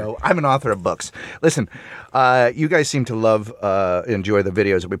together. I know. I'm an author of books. Listen, you guys seem to enjoy the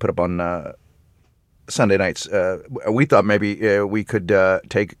videos that we put up on Sunday nights. We thought maybe we could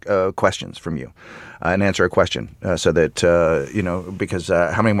take questions from you and answer a question so that, because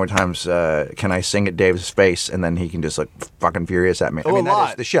how many more times can I sing at Dave's face and then he can just look fucking furious at me? I Oh, mean, a that lot.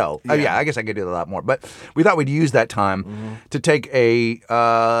 is the show. Oh, Yeah. yeah, I guess I could do that a lot more. But we thought we'd use that time to take a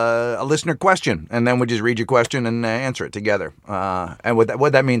listener question and then we'd just read your question and answer it together. And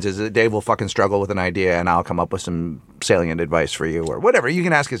what that means is that Dave will fucking struggle with an idea and I'll come up with some salient advice for you or whatever. You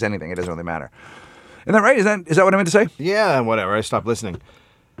can ask us anything. It doesn't really matter. Isn't that right? Is that what I meant to say? Yeah, whatever. I stopped listening.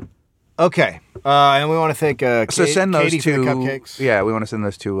 Okay, and we want to thank So send those Katie to for the cupcakes. Yeah, we want to send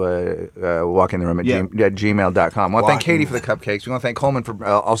those to walkingtheroom at Yeah. gmail.com. We want to thank Walking. Katie for the cupcakes. We want to thank Coleman for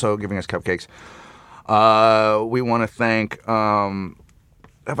also giving us cupcakes. We want to thank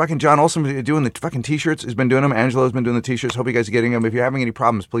fucking John Olson doing the fucking t-shirts. Has been doing them. Angelo's been doing the t-shirts. Hope you guys are getting them. If you're having any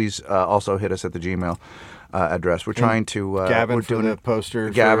problems, please also hit us at the Gmail address. We're trying to Gavin we're for doing the poster.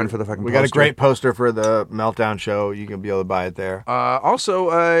 Gavin for the fucking We got a poster. great poster for the Meltdown show. You can be able to buy it there.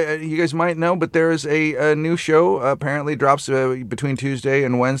 Also, you guys might know, but there is a new show apparently drops between Tuesday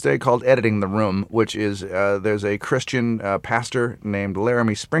and Wednesday called Editing the Room, which is there's a Christian pastor named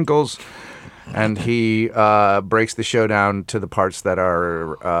Laramie Sprinkles, and he breaks the show down to the parts that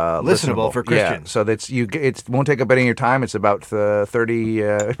are Listenable for Yeah, Christians. so that's it won't take up any of your time. It's about 30,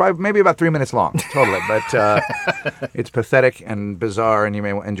 it's probably maybe about 3 minutes long totally, but it's pathetic and bizarre, and you may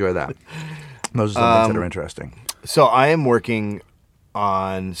enjoy that. Those are some things that are interesting. So I am working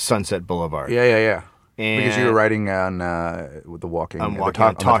on Sunset Boulevard. Yeah. Because you were And- writing on with the Walking. I'm the walking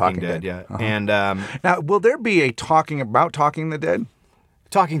Talk- on on the Talking Dead, yeah. Uh-huh. And Now, will there be a Talking About Talking the Dead?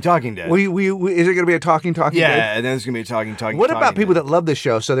 Talking Dead. Is it going to be a Talking Dead? Yeah, and then there's going to be a Talking What about people Dead. that love this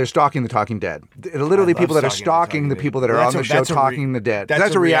show? So they're stalking the Talking Dead. Literally, I love people that are Stalking the stalking Talking the Dead. people that are Well, on the show talking the dead.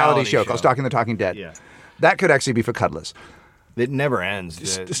 That's a reality show called Stalking the Talking Dead. Yeah. That could actually be for cuddlers. It never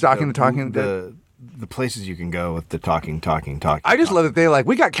ends. Stalking the Talking Dead. The places you can go with the talking. I just love that they're like,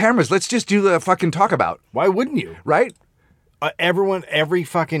 we got cameras. Let's just do the fucking talk about, Why wouldn't you? right? Every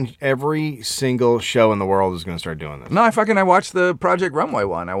single show in the world is going to start doing this. No, I watched the Project Runway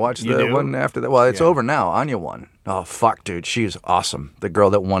one. I watched You the do? one after that. Well, it's Yeah. over now. Anya won. Oh, fuck, dude. She's awesome. The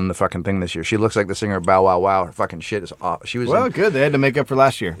girl that won the fucking thing this year. She looks like the singer of Bow Wow Wow. Her fucking shit is awesome. She was Well, in- good. They had to make up for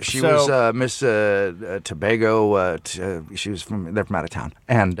last year. She was Miss Tobago. She was they're from out of town.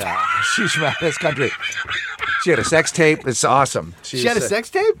 And she's from out of this country. She had a sex tape. It's awesome. She had a sex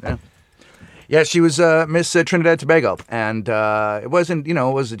tape? Yeah, she was Miss Trinidad Tobago, and it wasn't, it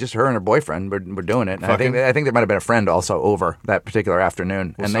was just her and her boyfriend were doing it. And I think there might have been a friend also over that particular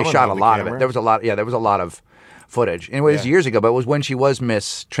afternoon, and they someone shot a held the lot of it. camera. There was a lot of footage. And it was years ago, but it was when she was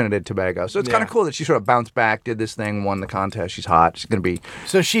Miss Trinidad Tobago. So it's kind of cool that she sort of bounced back, did this thing, won the contest. She's hot. She's gonna be.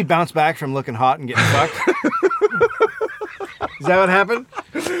 So she bounced back from looking hot and getting fucked? Is that what happened?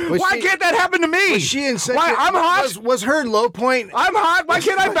 Why can't that happen to me? Was she in such Why? I'm hot. Was her low point? I'm hot. Why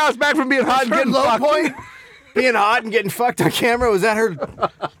can't I bounce back from being hot and Her getting low fucked? point? Being hot and getting fucked on camera? Was that her?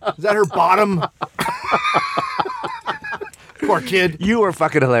 Is that her bottom? Poor kid. You are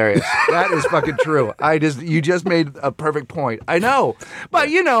fucking hilarious. That is fucking true. You just made a perfect point. I know. But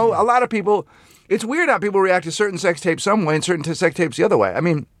a lot of people, it's weird how people react to certain sex tapes some way and certain sex tapes the other way. I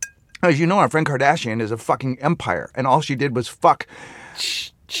mean, as you know, our friend Kardashian is a fucking empire, and all she did was fuck.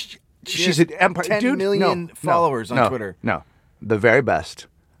 She's an empire. 10 Dude, million followers on Twitter. No. The very best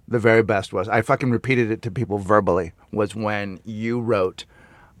was, I fucking repeated it to people verbally, was when you wrote,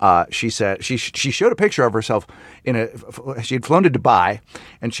 she said, she showed a picture of herself she had flown to Dubai,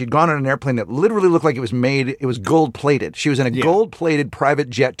 and she'd gone on an airplane that literally looked like it was gold plated. She was in a gold plated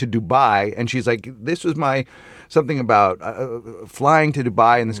private jet to Dubai, and she's like, this was something about flying to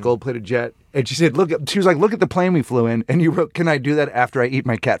Dubai in this gold plated jet. And she said, look at the plane we flew in. And you wrote, can I do that after I eat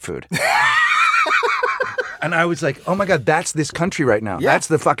my cat food? And I was like, oh my God, that's this country right now. Yeah. That's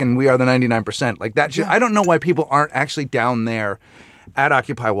the fucking, we are the 99%. Like that shit. I don't know why people aren't actually down there at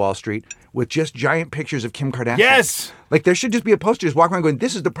Occupy Wall Street with just giant pictures of Kim Kardashian. Yes. Like there should just be a poster just walking around going,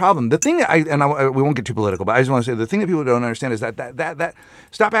 this is the problem. The thing that we won't get too political, but I just want to say the thing that people don't understand is that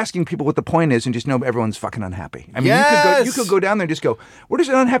stop asking people what the point is and just know everyone's fucking unhappy. I mean, you could go down there and just go, we're just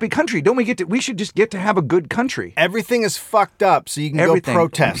an unhappy country. We should just get to have a good country. Everything is fucked up, so you can Everything. go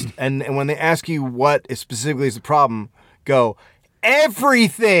protest. And when they ask you what specifically is the problem, go,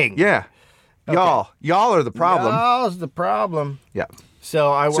 everything. Yeah. Y'all are the problem. Y'all's the problem. Yeah.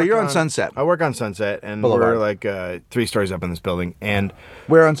 So you're on Sunset. I work on Sunset, and Boulevard. we're like 3 stories up in this building, and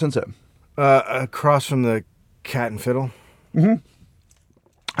Where on Sunset? across from the Cat and Fiddle.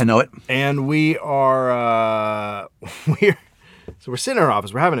 I know it. And we are we're sitting in our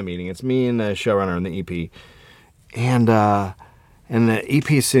office. We're having a meeting. It's me and the showrunner and the EP, and the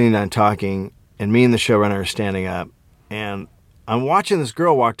EP is sitting down talking, and me and the showrunner are standing up, and I'm watching this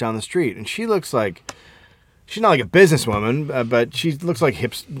girl walk down the street, and she looks like. She's not like a businesswoman, but she looks like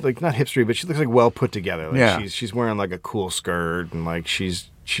not hipstery, but she looks like well put together. Like she's wearing like a cool skirt, and like she's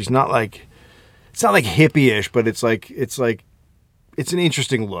not like, it's not like hippie-ish, but it's an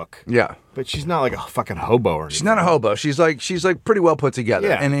interesting look. Yeah. But she's not like a fucking hobo or anything. She's not a hobo. She's like pretty well put together,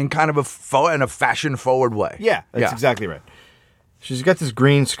 Yeah. and in kind of in a fashion forward way. Yeah, that's exactly right. She's got this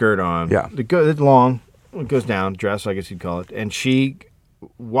green skirt on. Yeah. It's long. It goes down, dress, I guess you'd call it. And she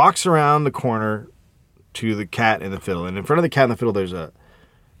walks around the corner to the Cat and the Fiddle, and in front of the Cat and the Fiddle, there's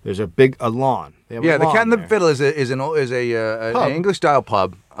a big lawn. They have a Yeah, the lawn Cat and the there. Fiddle is an English style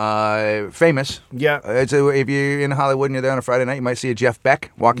pub, famous. Yeah. If you're in Hollywood and you're there on a Friday night, you might see a Jeff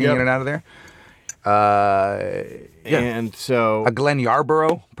Beck walking Yep. in and out of there. And so A Glenn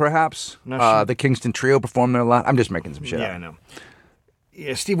Yarborough, perhaps. Not sure. The Kingston Trio perform there a lot. I'm just making some shit yeah, I up. know.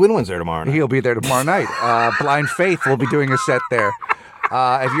 Yeah, Steve Winwood's there tomorrow night. He'll be there tomorrow night. Blind Faith will be doing a set there.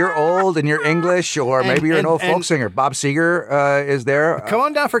 If you're old and you're English, or maybe you're an old folk singer, Bob Seger is there. Come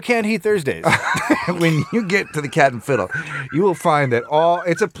on down for Canned Heat Thursdays. When you get to the Cat and Fiddle, you will find that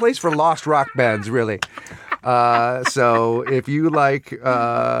it's a place for lost rock bands, really. So if you like,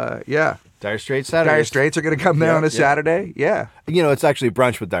 Dire Straits Saturday. Dire Straits are going to come there on a Saturday. Yeah. You know, it's actually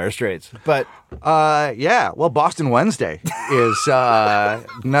brunch with Dire Straits. But Well, Boston Wednesday is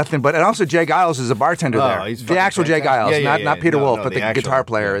nothing but, and also Jay Giles is a bartender there. He's the fucking actual Jay Giles, fantastic. not Peter Wolf, No, but the actual, guitar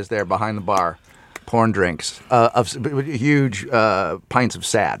player is there behind the bar, pouring drinks of huge pints of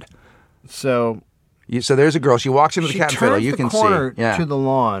sad. So So there's a girl. She walks into the She Cat and Fiddle. turns You the can corner see. Yeah. to the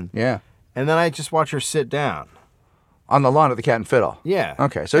lawn, Yeah. and then I just watch her sit down. On the lawn at the Cat and Fiddle. Yeah.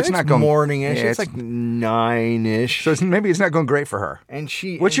 Okay. So And it's not going morning-ish. Yeah, it's like 9-ish. So maybe it's not going great for her. and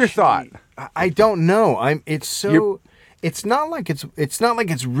she. What's and your she- thought? I don't know. It's so. You're- It's not like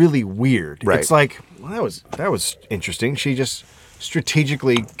it's really weird. Right. It's like, well, that was interesting. She just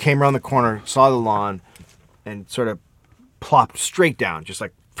strategically came around the corner, saw the lawn, and sort of plopped straight down, just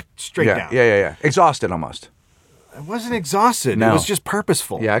like straight Yeah. down. Yeah. Exhausted almost. I wasn't exhausted. No. It was just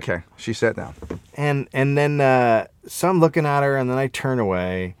purposeful. Yeah. Okay. She sat down. And then so I'm looking at her, and then I turn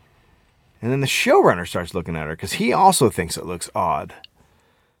away, and then the showrunner starts looking at her because he also thinks it looks odd,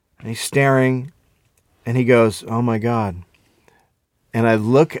 and he's staring, and he goes, "Oh my God!" And I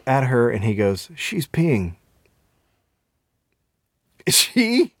look at her, and he goes, "She's peeing." Is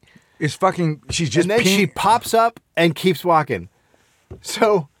she? Is fucking. She's just. And then she peeing- pops up and keeps walking.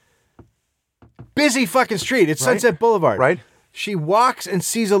 So busy fucking street. It's Right. Sunset Boulevard. Right. She walks and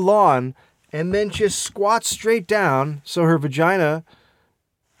sees a lawn and then just squats straight down so her vagina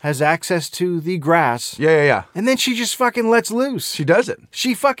has access to the grass. Yeah. And then she just fucking lets loose. She does it.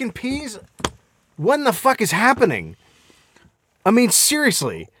 She fucking pees. What in the fuck is happening? I mean,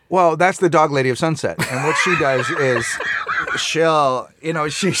 seriously. Well, that's the dog lady of Sunset. And what she does is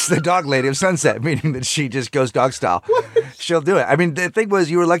she's the dog lady of Sunset, meaning that she just goes dog style. She'll do it. I mean, the thing was,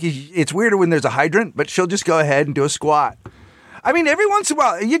 you were lucky. It's weirder when there's a hydrant, but she'll just go ahead and do a squat. I mean, every once in a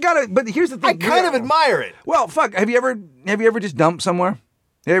while, you gotta, but here's the thing. I kind of admire it. Well, fuck, have you ever just dumped somewhere?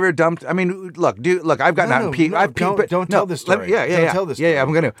 Have you ever dumped? I mean, look, I've gotten out and peed. I've peed, but don't tell this story. Yeah, Don't tell this story. Yeah,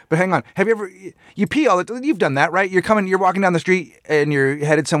 I'm gonna. But hang on. Have you ever? You pee all the time. You've done that, right? You're walking down the street and you're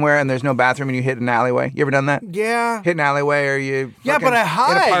headed somewhere and there's no bathroom and you hit an alleyway. You ever done that? Yeah. Hit an alleyway or you? Yeah, fucking- but I in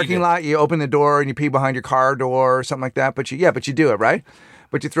hide. a parking lot. You open the door and you pee behind your car door or something like that. But you do it, right?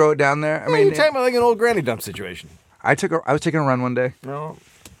 But you throw it down there. I I mean, mean, you're talking about like an old granny dump situation. I was taking a run one day. No.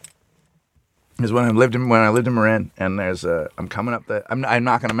 It was when I lived in Marin, and I'm coming up I'm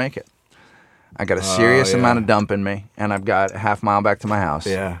not gonna make it. I got a serious yeah. amount of dump in me, and I've got a half mile back to my house.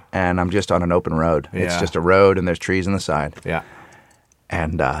 Yeah. And I'm just on an open road. It's Yeah. just a road, and there's trees on the side. Yeah.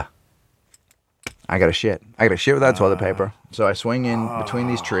 And I got to shit. I got to shit without toilet paper. So I swing in between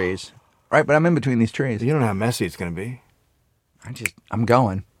these trees. Right, but I'm in between these trees. You don't know how messy it's going to be. I'm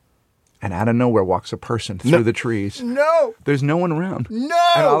going. And out of nowhere walks a person through the trees. No. There's no one around. No.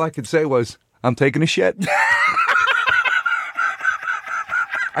 And all I could say was, I'm taking a shit.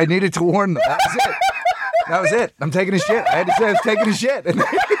 I needed to warn them. That was it. That was it. I'm taking a shit. I had to say I was taking a shit. And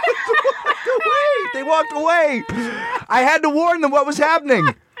they walked away. I had to warn them what was happening.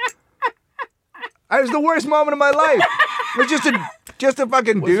 It was the worst moment of my life. It was just a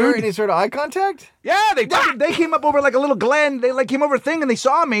fucking Was there dude. any sort of eye contact? Yeah, they came up over like a little glen. They like came over a thing and they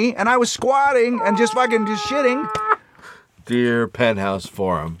saw me and I was squatting and just shitting. Dear Penthouse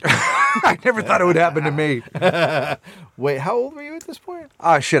Forum. I never thought it would happen to me. Wait, how old were you at this point?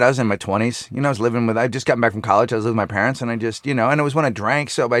 Oh shit, I was in my 20s. I just gotten back from college. I was living with my parents and and it was when I drank.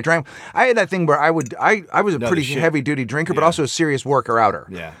 So I drank. I had that thing where I was a pretty shit. heavy duty drinker, but Yeah. also a serious worker outer.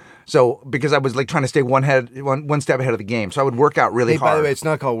 Yeah. So because I was like trying to stay one step ahead of the game. So I would work out really Hey, hard. by the way, it's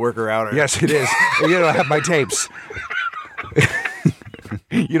not called worker outer. Yes, it is. You don't have my tapes.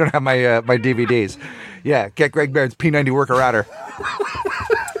 You don't have my my DVDs. Yeah, get Greg Barron's P90 worker outer.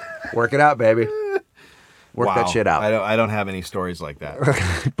 Work it out, baby. Work Wow. that shit out. I don't have any stories like that.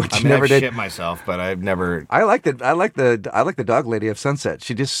 But I you mean, never I've did. shit myself, but I've never. I like the dog lady of Sunset.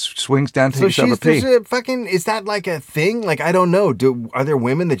 She just swings down to So herself a there's pee. a fucking. Is that like a thing? Like I don't know. Are there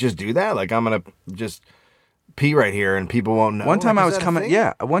women that just do that? Like I'm gonna just pee right here and people won't know. One time Like, I is was that a coming. thing?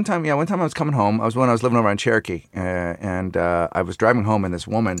 Yeah, one time I was coming home. When I was living over in Cherokee, and I was driving home, and this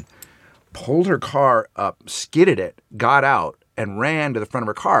woman pulled her car up, skidded it, got out, and ran to the front of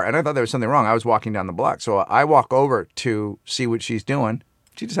her car. And I thought there was something wrong. I was walking down the block, so I walk over to see what she's doing.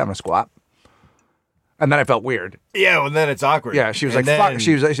 She's just having a squat. And then I felt weird. Yeah, well then it's awkward. Yeah, she was And like, then-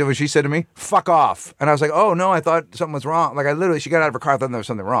 "Fuck." She said to me, "Fuck off." And I was like, "Oh no, I thought something was wrong." Like she got out of her car, I thought there was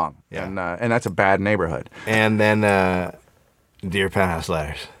something wrong. Yeah. And that's a bad neighborhood. And then, dear Penthouse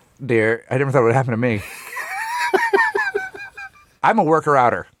Letters. Dear, I never thought it would happen to me. I'm a worker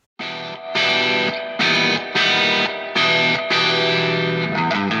outer.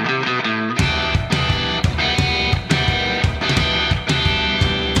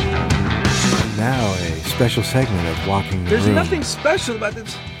 Now a special segment of Walking the There's Room. nothing special about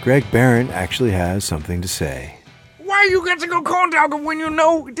this. Greg Barron actually has something to say. Why you got to go cold dog when you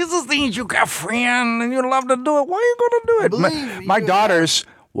know this is things you got friend and you love to do it? Why you gonna do it? believe My you- daughters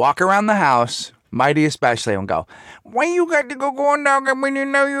walk around the house Mighty especially, and go, why you got to go corn dog when you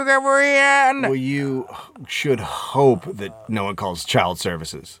know you got Brienne? Well, you should hope that no one calls child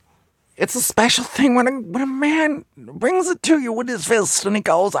services. It's a special thing when a man brings it to you with his fist and he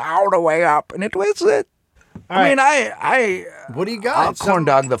goes all the way up and it twists it. I mean, I What do you I'll got? corn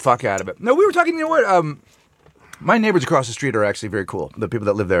dog the fuck out of it. No, we were talking, you know what? My neighbors across the street are actually very cool. The people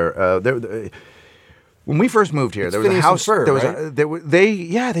that live there, when we first moved here, It's there was a Phineas house. and Ferb, there was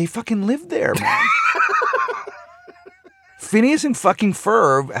right? they fucking lived there, man. Phineas and fucking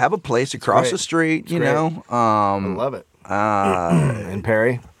Ferb have a place across great. the street. It's you great. know, I love it. And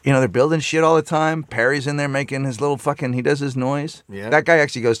Perry? you know they're building shit all the time. Perry's in there making his little fucking. He does his noise. Yeah. That guy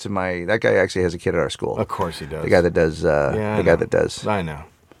actually goes to my. That guy actually has a kid at our school. Of course he does. The guy that does. Yeah, the guy that does I know.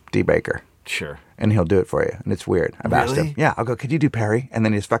 D Baker. Sure. And he'll do it for you. And it's weird. I've asked him. Really? Yeah, I'll go, could you do Perry? And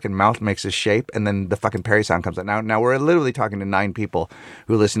then his fucking mouth makes this shape, and then the fucking Perry sound comes out. Now we're literally talking to 9 people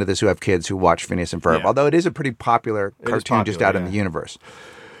who listen to this who have kids who watch Phineas and Ferb, Yeah. although it is a pretty popular is cartoon just popular, out in yeah. the universe.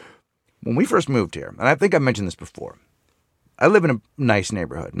 When we first moved here, and I think I've mentioned this before, I live in a nice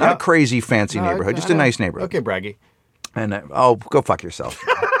neighborhood. Not Yeah. a crazy, fancy No, neighborhood, I just a know. nice neighborhood. Okay, Braggy. And go fuck yourself.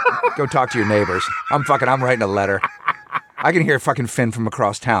 Go talk to your neighbors. I'm writing a letter. I can hear fucking Finn from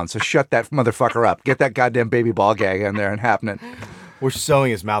across town, so shut that motherfucker up. Get that goddamn baby ball gag in there and happening. We're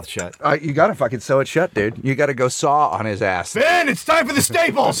sewing his mouth shut. You gotta fucking sew it shut, dude. You gotta go saw on his ass. Ben, it's time for the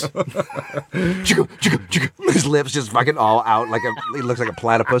staples. His lips just fucking all out he looks like a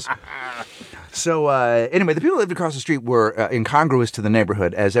platypus. So anyway, the people that lived across the street were incongruous to the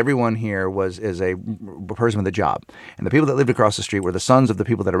neighborhood, as everyone here is a person with a job. And the people that lived across the street were the sons of the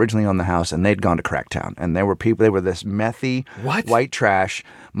people that originally owned the house, and they'd gone to Cracktown. And they were this methy, What? white trash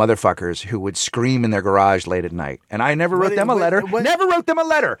motherfuckers who would scream in their garage late at night. And I never wrote them a letter. Never wrote them a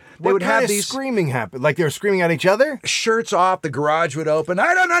letter. They What would kind have of these screaming happen? Like they were screaming at each other? shirts off, the garage would open.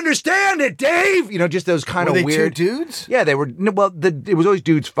 I don't understand it, Dave. You know, just those kind Were of they weird two dudes? Yeah, they were. Well, it was always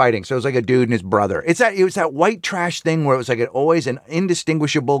dudes fighting, so it was like a dude and his brother. It was that white trash thing where it was like always an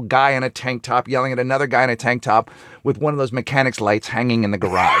indistinguishable guy in a tank top yelling at another guy in a tank top with one of those mechanics lights hanging in the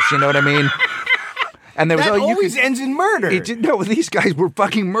garage. You know what I mean? And there was That you always could- ends in murder. No, these guys were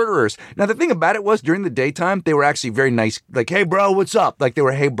fucking murderers. Now, the thing about it was, during the daytime, they were actually very nice. Like, hey, bro, what's up? Like, they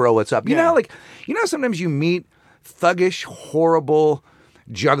were, hey, bro, what's up? You Yeah. know, how sometimes you meet thuggish, horrible,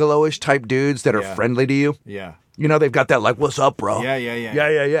 juggalo-ish type dudes that are Yeah. friendly to you? Yeah. You know, they've got that, like, what's up, bro? Yeah.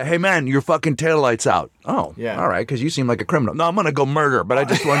 Yeah. Hey, man, your fucking taillight's out. Oh, Yeah. all right, because you seem like a criminal. No, I'm going to go murder, but I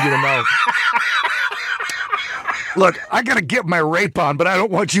just want you to know. Look, I got to get my rape on, but I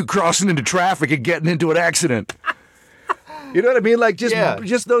don't want you crossing into traffic and getting into an accident. You know what I mean? Like,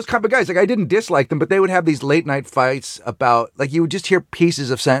 just those kind of guys. Like, I didn't dislike them, but they would have these late night fights about, like, you would just hear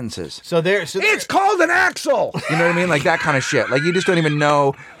pieces of sentences. It's called an axle! You know what I mean? Like, that kind of shit. Like, you just don't even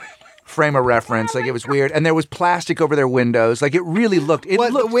know frame of reference. Like, it was weird. And there was plastic over their windows. Like, it really looked...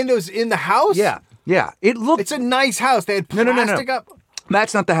 the windows in the house? Yeah. It looked... It's a nice house. They had plastic No. up.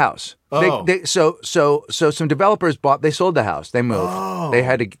 That's not the house. Oh. So some developers they sold the house. They moved. Oh. They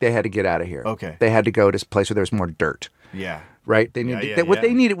had to get out of here. Okay. They had to go to a place where there was more dirt. Yeah. Right? They needed Yeah, what yeah.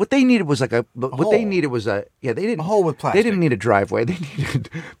 they needed was like hole. they needed was they didn't A hole with They plastic. didn't need a driveway.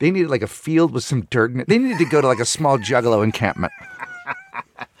 They needed like a field with some dirt in it. They needed to go to like a small juggalo encampment.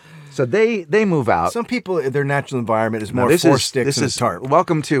 So they move out. Some people, their natural environment is Now, more four sticks and a tarp.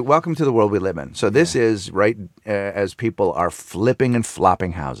 Welcome to the world we live in. So this is right as people are flipping and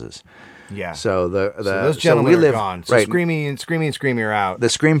flopping houses. Yeah. So those gentlemen we are live, gone. So right. screaming are out. The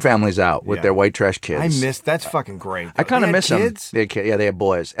Scream family's out with Yeah. their white trash kids. I miss that's fucking great. I kind of They had miss them. kids? They had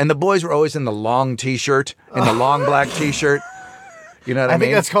boys, and the boys were always in the long T-shirt, in the long black T-shirt. You know what I mean?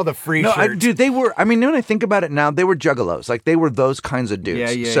 think that's called a free no, shirt. dude, they were. I mean, when I think about it now, they were juggalos. Like they were those kinds of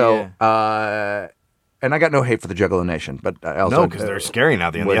dudes. Yeah. So, and I got no hate for the Juggalo Nation, but I also No, because they're scary now.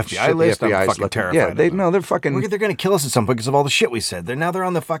 They're on the Well, FBI shit, list. I'm FBI's fucking looking- terrified. Yeah, of them. they're fucking. They're going to kill us at some point because of all the shit we said. They're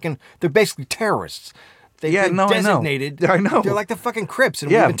on the fucking. They're basically terrorists. They've Yeah, been no, I know. designated. I know. They're like the fucking Crips,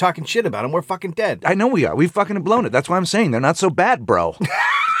 and Yeah. we've been talking shit about them. We're fucking dead. I know we are. We've fucking blown it. That's why I'm saying they're not so bad, bro.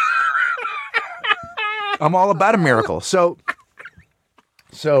 I'm all about a miracle. So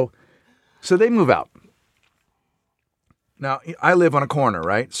they move out. Now, I live on a corner,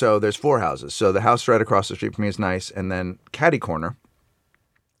 right? So there's 4 houses. So the house right across the street from me is nice. And then catty corner,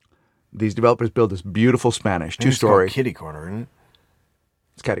 these developers build this beautiful Spanish, I think it's called 2-story. Kitty Corner, isn't it?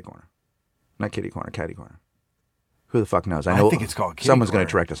 It's catty corner. Not kitty corner, catty corner. Who the fuck knows? I think it's called kitty Someone's going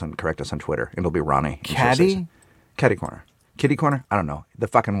corner. to correct us on Twitter. It'll be Ronnie. And she'll say Caddy? so. Catty corner. Kitty corner? I don't know. The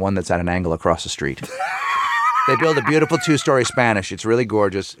fucking one that's at an angle across the street. They build a beautiful 2-story Spanish. It's really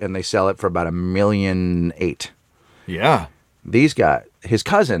gorgeous, and they sell it for about $1.8 million. Yeah. These guys, his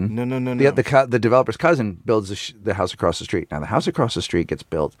cousin, No. the developer's cousin builds the house across the street. Now the house across the street gets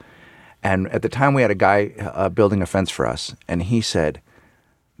built, and at the time we had a guy building a fence for us, and he said,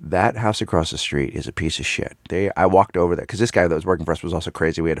 that house across the street is a piece of shit. I walked over there because this guy that was working for us was also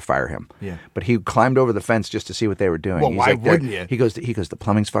crazy. We had to fire him. Yeah. But he climbed over the fence just to see what they were doing. Well, He's why like, wouldn't you? He goes, the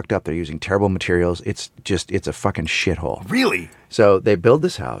plumbing's fucked up. They're using terrible materials. It's a fucking shithole. Really? So they build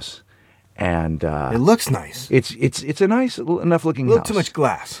this house, and It looks nice. it's a nice enough looking A little house. too much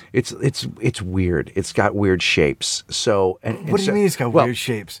glass. It's weird. It's got weird shapes. So What do you mean it's got weird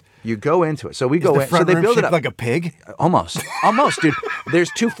shapes? You go into it. So we Is go the in. front So they room build it shaped up like a pig? almost, dude. There's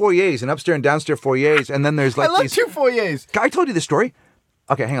 2 foyers, an upstairs and downstairs foyers, and then there's like I love these. 2 foyers. I told you this story.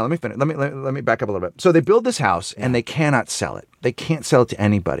 Okay, hang on. Let me finish. Let me back up a little bit. So they build this house and they cannot sell it. They can't sell it to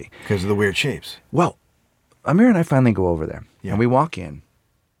anybody. Because of the weird shapes. Well, Amir and I finally go over there, Yeah. and we walk in,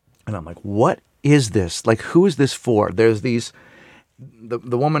 and I'm like, "What is this? Like, who is this for?" There's these.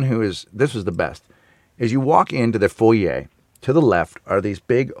 The woman who is this was the best. Is you walk into the foyer. To the left are these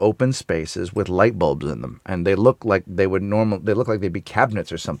big open spaces with light bulbs in them, and they look like they look like they'd be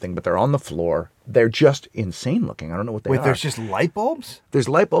cabinets or something, but they're on the floor. They're just insane looking. I don't know what they are. Wait, there's just light bulbs? There's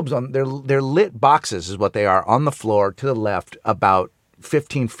light bulbs on. They're lit boxes, is what they are, on the floor to the left, about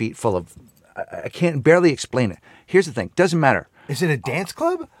 15 feet full of. I can't barely explain it. Here's the thing. Doesn't matter. Is it a dance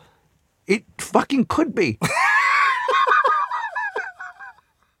club? It fucking could be.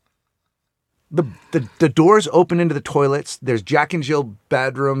 The doors open into the toilets. There's Jack and Jill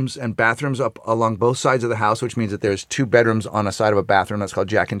bedrooms and bathrooms up along both sides of the house, which means that there's 2 bedrooms on a side of a bathroom. That's called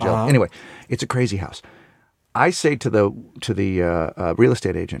Jack and Jill. Anyway, it's a crazy house. I say to the real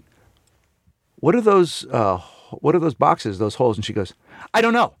estate agent, what are those boxes, those holes? And she goes, I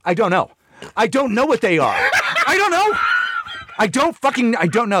don't know what they are. I don't know. I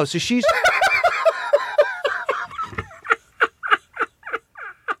don't know. So she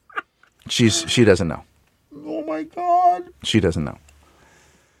doesn't know. Oh my God. She doesn't know.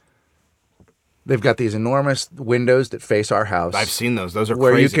 They've got these enormous windows that face our house. I've seen those. Those are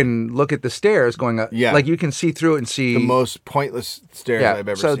where crazy. you can look at the stairs going up. Yeah. Like you can see through it and see The most pointless stairs I've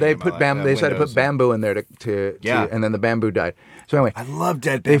ever so seen. they in my put life. they decided to put Windows. bamboo in there to and then the bamboo died. So anyway, I love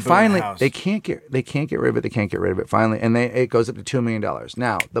dead they bamboo finally in the house. they can't get rid of it. They can't get rid of it finally, and it goes up to $2 million.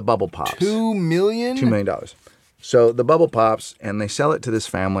 Now the bubble pops. $2 million? $2 million. So the bubble pops, and they sell it to this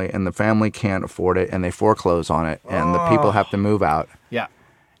family, and the family can't afford it, and they foreclose on it, and the people have to move out. Yeah.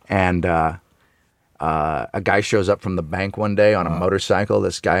 And a guy shows up from the bank one day on a motorcycle.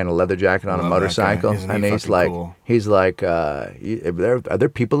 This guy in a leather jacket on a Love that guy. motorcycle, Isn't he and fucking he's cool? like, are there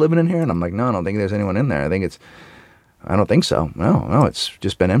people living in here? And I'm like, no, I don't think there's anyone in there. I don't think so. No, it's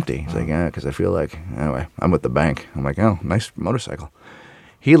just been empty. He's like, yeah, because I feel like anyway, I'm with the bank. I'm like, oh, nice motorcycle.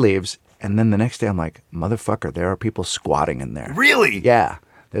 He leaves. And then the next day, I'm like, motherfucker, there are people squatting in there. Really? Yeah.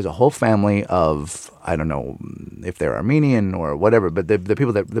 There's a whole family of, I don't know if they're Armenian or whatever, but the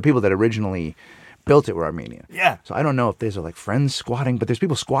people that originally built it were Armenian. Yeah. So I don't know if these are like friends squatting, but there's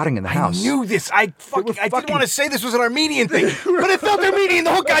people squatting in the I house. knew this. I didn't want to say this was an Armenian thing, but it felt Armenian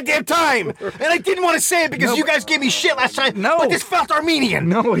the whole goddamn time. And I didn't want to say it because you guys gave me shit last time. No. But this felt Armenian.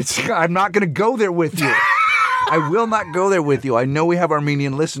 No, I'm not going to go there with you. I will not go there with you. I know we have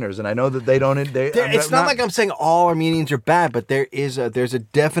Armenian listeners, and I know that they don't. It's not like I'm saying all Armenians are bad, but there's a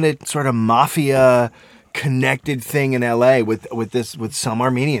definite sort of mafia connected thing in LA with some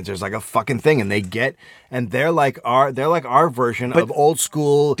Armenians. There's like a fucking thing, and they're like our version of old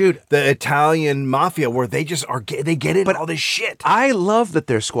school, dude, the Italian mafia, where they just they get in all this shit. I love that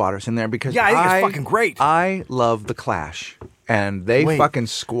there's squatters in there because I think it's fucking great. I love the Clash, and they fucking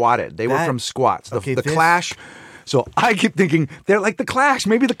squatted. They were from squats. The Clash. So I keep thinking they're like the Clash.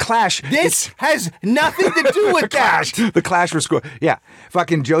 Maybe the Clash. This has nothing to do with that. The Clash for squat. Yeah,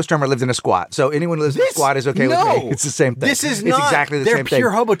 fucking Joe Strummer lived in a squat. So anyone who lives in a squat is okay with me. It's the same thing. This is it's not. exactly the they're same thing.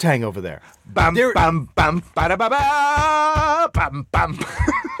 pure Hobotang over there. Bam, bam, bam, ba ba ba, bam, bam.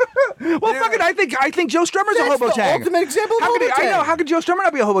 Well, fucking, I think Joe Strummer's a Hobotang. The ultimate example of Hobotang. I know. How could Joe Strummer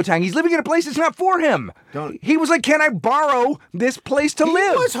not be a Hobotang? He's living in a place that's not for him. He was like, "Can I borrow this place to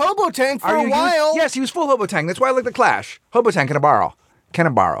live?" He was Hobotang for a while. Yes, he was full Hobotang. That's why I like the Clash. Hobotang, can I borrow? Can I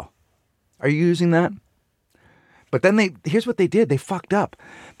borrow? Are you using that? But then here's what they did. They fucked up.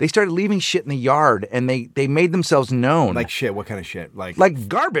 They started leaving shit in the yard, and they made themselves known. Like shit. What kind of shit? Like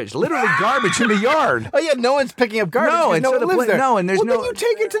garbage. Literally garbage in the yard. Oh yeah, no one's picking up garbage. No, and no one lives there. No, and there's well, no. Then you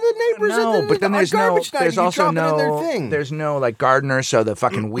take it to the neighbors. No, and then but then there's no. There's also no. Thing. There's no like gardener, so the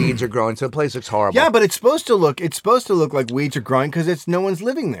fucking weeds are growing. So the place looks horrible. Yeah, but it's supposed to look like weeds are growing because no one's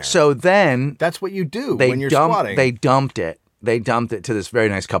living there. So then that's what you do when you're squatting. They dumped it They dumped it to this very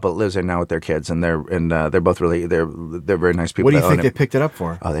nice couple that lives there now with their kids, and they're both really they're very nice people. What do you that think own they it. picked it up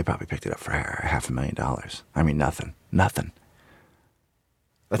for? Oh, they probably picked it up for $500,000. I mean, nothing.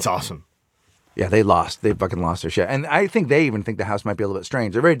 That's awesome. Yeah, they fucking lost their shit, and I think they even think the house might be a little bit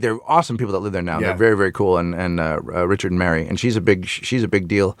strange. They're awesome people that live there now. Yeah. They're very, very cool, and Richard and Mary, and she's a big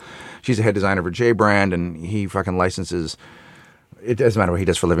deal. She's a head designer for J Brand, and he fucking licenses. It doesn't matter what he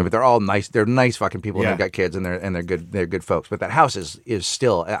does for a living, but they're all nice. They're nice fucking people. Yeah. And they've got kids, and they're good. They're good folks. But that house is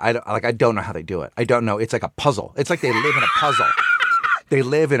still. I don't know how they do it. I don't know. It's like a puzzle. It's like they live in a puzzle. They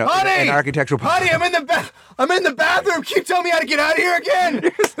live in an architectural puzzle. Honey, I'm in the bathroom. Keep telling me how to get out of here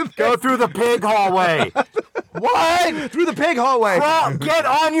again. Go through the pig hallway. What? Through the pig hallway. Get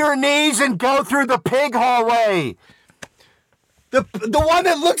on your knees and go through the pig hallway. The one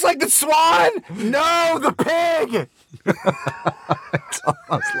that looks like the swan? No, the pig. It's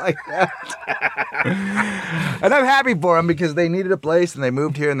almost like that. And I'm happy for them because they needed a place and they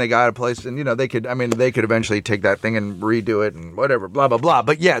moved here and they got a place, and they could eventually take that thing and redo it and whatever, blah blah blah.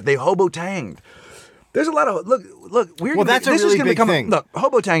 But yeah, they hobo-tanged. There's a lot of look. We're Well, that's a this really is gonna big become thing. Look,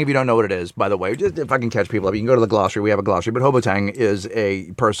 Hobotang. If you don't know what it is, by the way, just if I can catch people up, you can go to the glossary. We have a glossary, but Hobotang is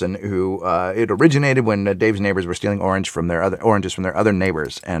a person who it originated when Dave's neighbors were stealing oranges from their other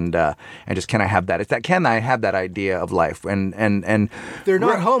neighbors, and just can I have that? It's that can I have that idea of life? And They're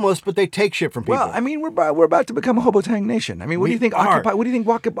not homeless, but they take shit from people. well, I mean, we're about to become a Hobotang nation. I mean, what do you think? are. What do you think?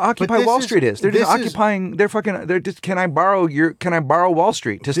 Occupy this Wall is- Street is? They're just this is- occupying. They're just. Can I borrow Wall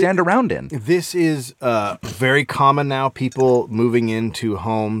Street to stand around in? This is very common now, people moving into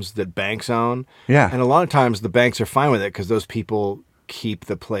homes that banks own. Yeah. And a lot of times the banks are fine with it because those people keep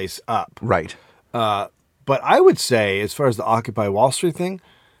the place up. Right. But I would say, as far as the Occupy Wall Street thing,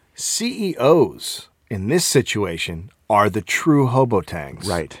 CEOs in this situation are the true hobotangs.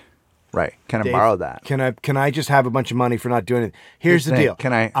 Right. Can I Dave, borrow that? Can I just have a bunch of money for not doing it? Here's the the thing, deal.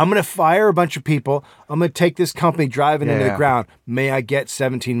 can I- I'm going to fire a bunch of people. I'm going to take this company driving into Yeah. the ground. May I get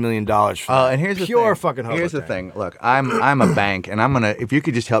 $17 million for Oh, that? and here's the Pure thing. fucking hobotang. Here's the thing. Look, I'm a bank, and I'm gonna. If you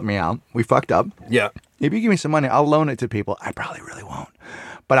could just help me out, we fucked up. Yeah. If you give me some money, I'll loan it to people. I probably really won't,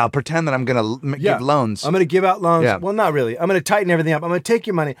 but I'll pretend that I'm gonna give loans. I'm going to give out loans. Yeah. Well, not really. I'm going to tighten everything up. I'm going to take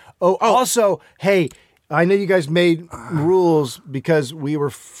your money. Oh, also, hey, I know you guys made rules because we were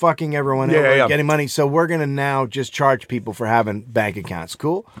fucking everyone over and getting money, so we're going to now just charge people for having bank accounts.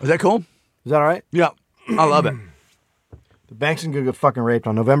 Cool? Is that cool? Is that all right? Yeah, I love it. The banks are going to get fucking raped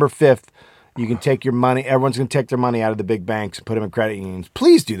on November 5th. You can take your money. Everyone's going to take their money out of the big banks and put them in credit unions.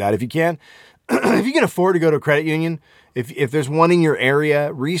 Please do that if you can. If you can afford to go to a credit union, if there's one in your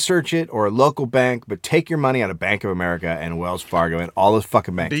area, research it, or a local bank, but take your money out of Bank of America and Wells Fargo and all those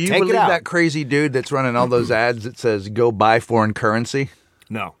fucking banks. Do you take believe it out. that crazy dude that's running all those ads that says "Go buy foreign currency"?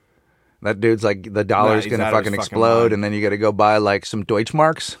 No. That dude's like the dollar's he's gonna out of his fucking fucking explode, mind. and then you got to go buy like some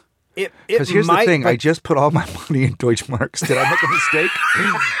Deutschmarks. It Because here's the might, thing: I but- just put all my money in Deutschmarks. Did I make a mistake?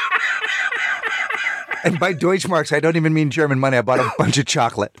 And by Deutschmarks, I don't even mean German money. I bought a bunch of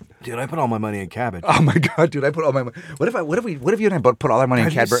chocolate. Dude, I put all my money in cabbage. Oh my god, dude! I put all my money. What if you and I both put all our money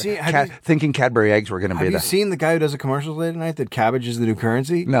in Have you Cadbury, seen- have you- thinking Cadbury eggs were going to be Have you that? seen the guy who does the commercials late at night that cabbage is the new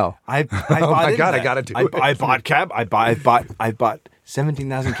currency? No. I bought Oh my into God, I that. gotta do I, it. I bought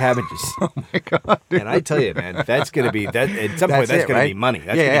 17,000 cabbages. Oh my god, dude. And I tell you, man, that's gonna be that. At some point, that's it, gonna right? be money.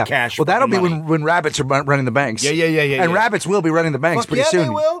 That's yeah, gonna yeah. be cash. Well, that'll be fucking money. when rabbits are running the banks. Yeah. And rabbits will be running the banks Fuck pretty yeah, soon. they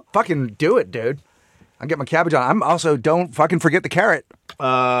will. Fucking do it, dude. I'll get my cabbage on. I'm also don't fucking forget the carrot.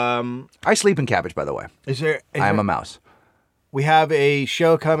 I sleep in cabbage, by the way. I am a mouse. We have a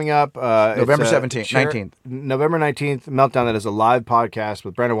show coming up. November it's, 17th, 19th. November 19th, Meltdown. That is a live podcast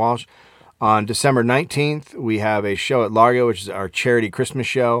with Brandon Walsh. On December 19th, we have a show at Largo, which is our charity Christmas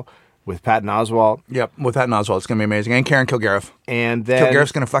show with Patton Oswalt. Yep, with that and Oswald, it's gonna be amazing. And Karen Kilgariff. And then,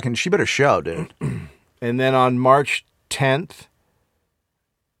 Kilgariff's gonna fucking. She better show, dude. and then on March 10th,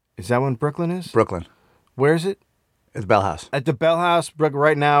 is that when Brooklyn is? Brooklyn. Where is it? It's Bell House. At the Bell House, Brooklyn.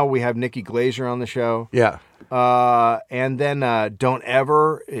 Right now, we have Nikki Glazer on the show. Yeah. And then don't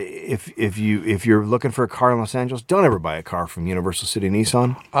ever, if you're looking for a car in Los Angeles, don't ever buy a car from Universal City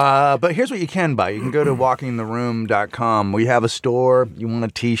Nissan. But here's what you can buy. You can go to walkingtheroom.com. We have a store. You want a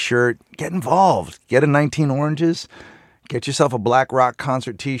t-shirt, get involved. Get a 19 Oranges. Get yourself a Black Rock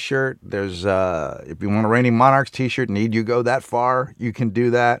concert t-shirt. There's if you want a Reigning Monarchs t-shirt, need you go that far, you can do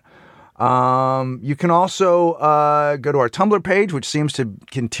that. You can also go to our Tumblr page, which seems to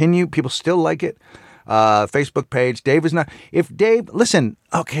continue. People still like it. Facebook page. Dave is not. If Dave, listen,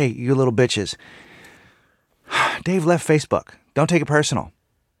 okay, you little bitches. Dave left Facebook. Don't take it personal.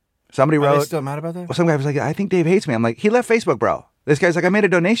 Somebody Are they wrote. still mad about that? Well, some guy was like, I think Dave hates me. I'm like, he left Facebook, bro. This guy's like, I made a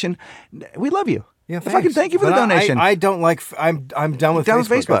donation. We love you. Yeah, Fucking thank you for But the donation. I don't like. I'm done with Down Facebook. with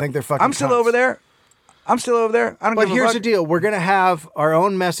Facebook. I think they're fucking. I'm still cunts. over there. I don't But give a here's fuck. the deal: we're gonna have our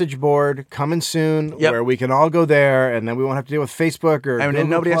own message board coming soon, Yep. where we can all go there, and then we won't have to deal with Facebook or. And Google then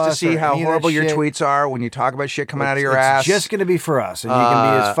nobody has to Plus see or how any of that horrible your shit. tweets are when you talk about shit coming out of your It's ass. just gonna be for us, and you can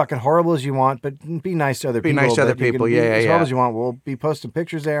be as fucking horrible as you want, but be nice to other people. nice to other but you can people. be Yeah, as yeah, horrible yeah. as you want. We'll be posting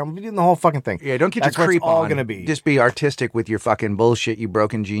pictures there, and we'll be doing the whole fucking thing. Yeah, don't get That's your what creep it's all on. gonna be. Just be artistic with your fucking bullshit, you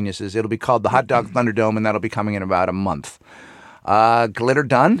broken geniuses. It'll be called the Hot Dog Thunderdome, and that'll be coming in about a month. Glitter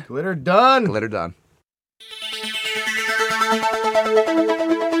done? Glitter done. Glitter done.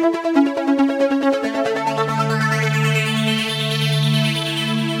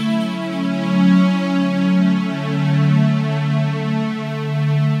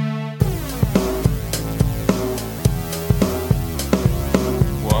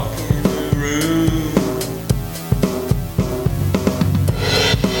 Walk in the room.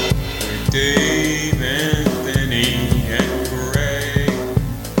 Every day